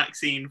will be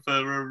Maxine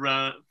for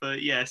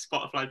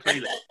Spotify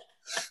playlist.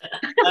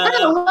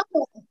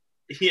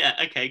 Yeah.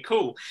 Okay.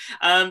 Cool.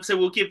 So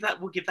we'll give that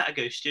a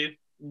go, Stu.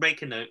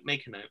 Make a note.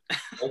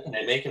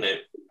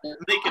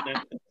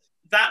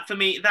 That for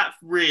me, that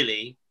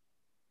really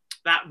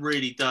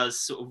does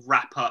sort of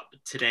wrap up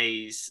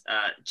today's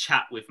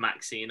chat with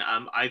Maxine.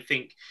 I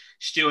think,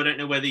 Stu, I don't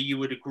know whether you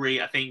would agree.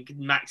 I think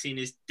Maxine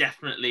is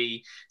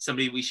definitely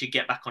somebody we should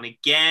get back on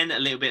again a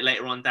little bit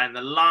later on down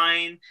the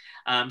line,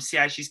 see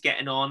how she's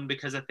getting on,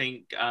 because I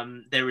think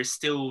there is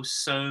still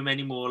so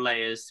many more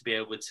layers to be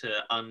able to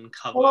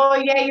uncover. Oh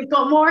yeah, you've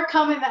got more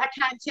coming that I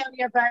can't tell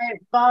you about,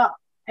 but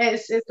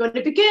it's going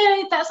to be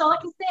good. That's all I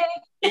can say.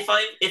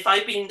 If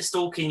I've been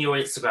stalking your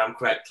Instagram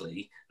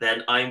correctly,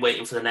 then I'm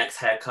waiting for the next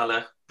hair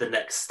color, the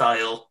next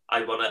style.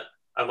 I'm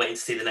waiting to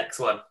see the next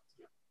one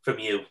from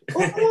you.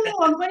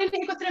 I'm going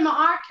to go through my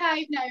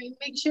archive now and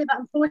make sure that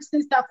I'm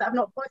posting stuff that I've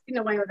not posted in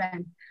a while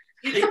then.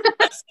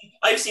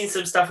 I've seen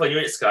some stuff on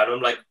your Instagram and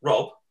I'm like,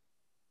 Rob,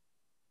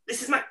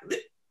 this is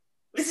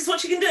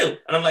what you can do.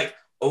 And I'm like,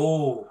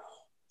 oh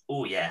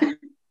yeah.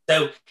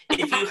 So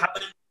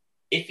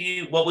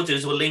what we'll do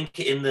is we'll link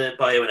it in the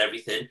bio and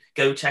everything.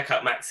 Go check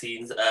out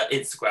Maxine's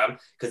Instagram,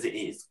 because it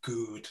is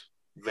good.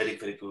 Very,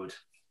 very good.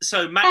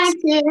 So,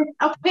 Maxine, thank you.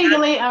 I'll pay you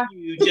later.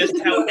 You just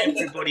tell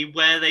everybody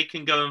where they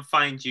can go and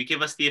find you.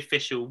 Give us the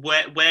official.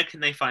 Where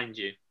can they find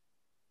you?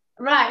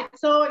 Right.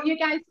 So you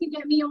guys can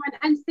get me on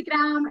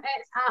Instagram.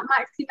 It's at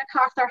Maxine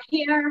Mcarthur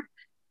Hair.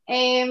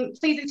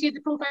 Please include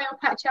the profile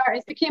picture.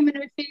 It's became a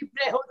new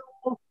favourite,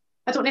 although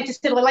I don't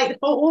necessarily like the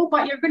photo,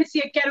 but you're going to see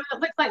a girl that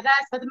looks like this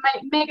with a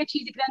mega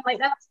cheesy grin like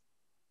this.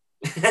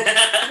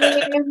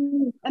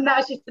 And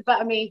that's just a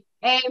bit of me.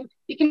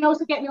 You can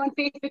also get me on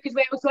Facebook as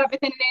well, so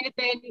everything and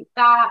anything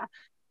that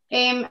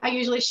I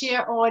usually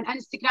share on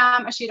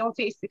Instagram, I share on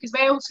Facebook as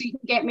well, so you can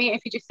get me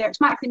if you just search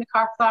Maxine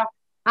Mcarthur,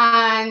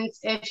 and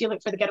if you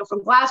look for the girl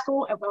from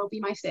Glasgow, it will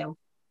be myself.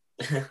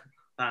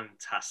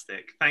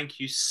 Fantastic. Thank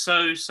you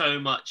so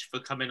much for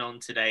coming on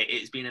today.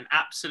 It's been an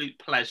absolute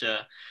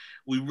pleasure.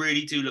 We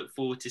really do look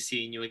forward to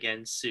seeing you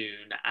again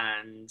soon,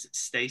 and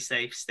stay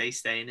safe, stay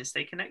sane, and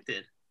stay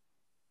connected.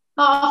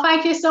 Oh,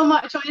 thank you so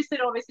much, honestly,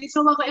 Rob. It's been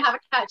so lovely to have a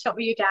catch up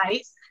with you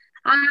guys.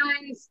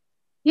 And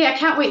yeah, I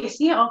can't wait to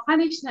see it all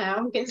finished now.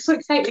 I'm getting so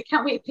excited. I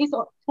can't wait to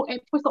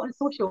post it on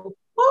social.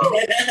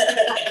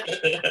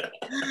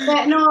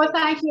 But no,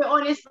 thank you,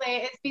 honestly.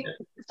 It's been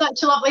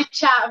such a lovely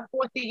chat with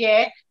both of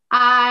you.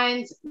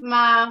 and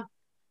my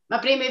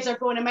brainwaves are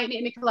going. I might need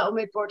to make a little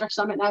mood board or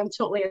something now. I'm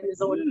totally in the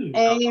zone.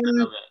 I love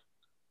it.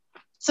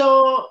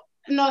 So,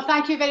 no,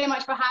 thank you very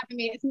much for having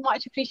me. It's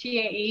much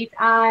appreciated.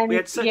 And we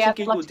had such a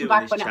giggle doing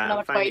this chat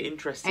and found it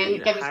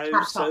interesting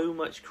how so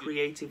much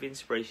creative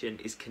inspiration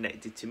is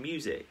connected to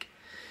music.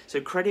 So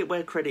credit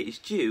where credit is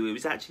due, it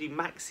was actually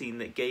Maxine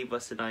that gave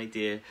us an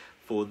idea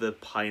for the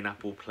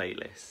Pineapple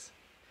playlist.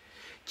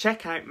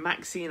 Check out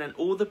Maxine and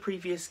all the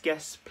previous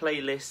guests'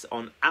 playlists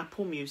on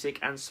Apple Music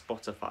and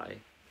Spotify.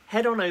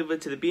 Head on over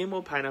to the Be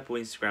More Pineapple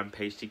Instagram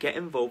page to get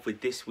involved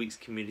with this week's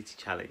community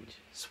challenge.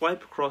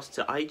 Swipe across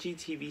to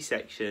IGTV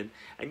section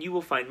and you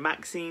will find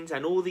Maxine's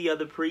and all the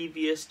other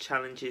previous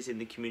challenges in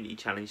the community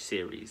challenge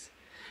series.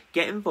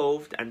 Get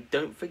involved and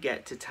don't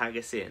forget to tag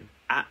us in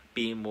at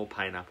Be More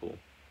Pineapple.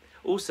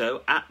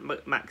 Also at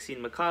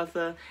Maxine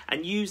Mcarthur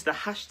and use the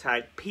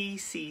hashtag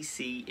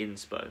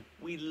PCCInspo.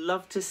 We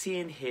love to see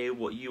and hear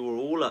what you are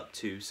all up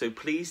to, so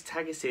please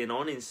tag us in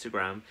on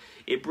Instagram.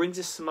 It brings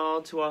a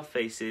smile to our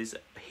faces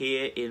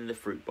here in the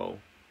Fruit Bowl.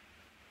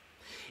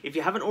 If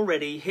you haven't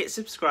already, hit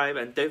subscribe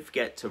and don't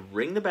forget to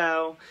ring the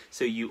bell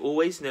so you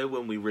always know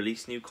when we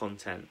release new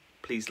content.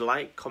 Please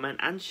like, comment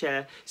and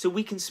share so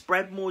we can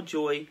spread more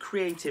joy,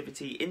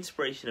 creativity,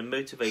 inspiration and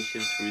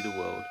motivation through the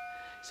world.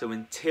 So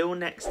until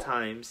next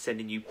time,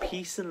 sending you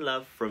peace and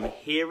love from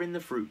here in the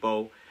Fruit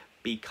Bowl.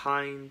 Be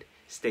kind,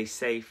 stay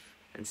safe,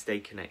 and stay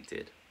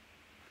connected.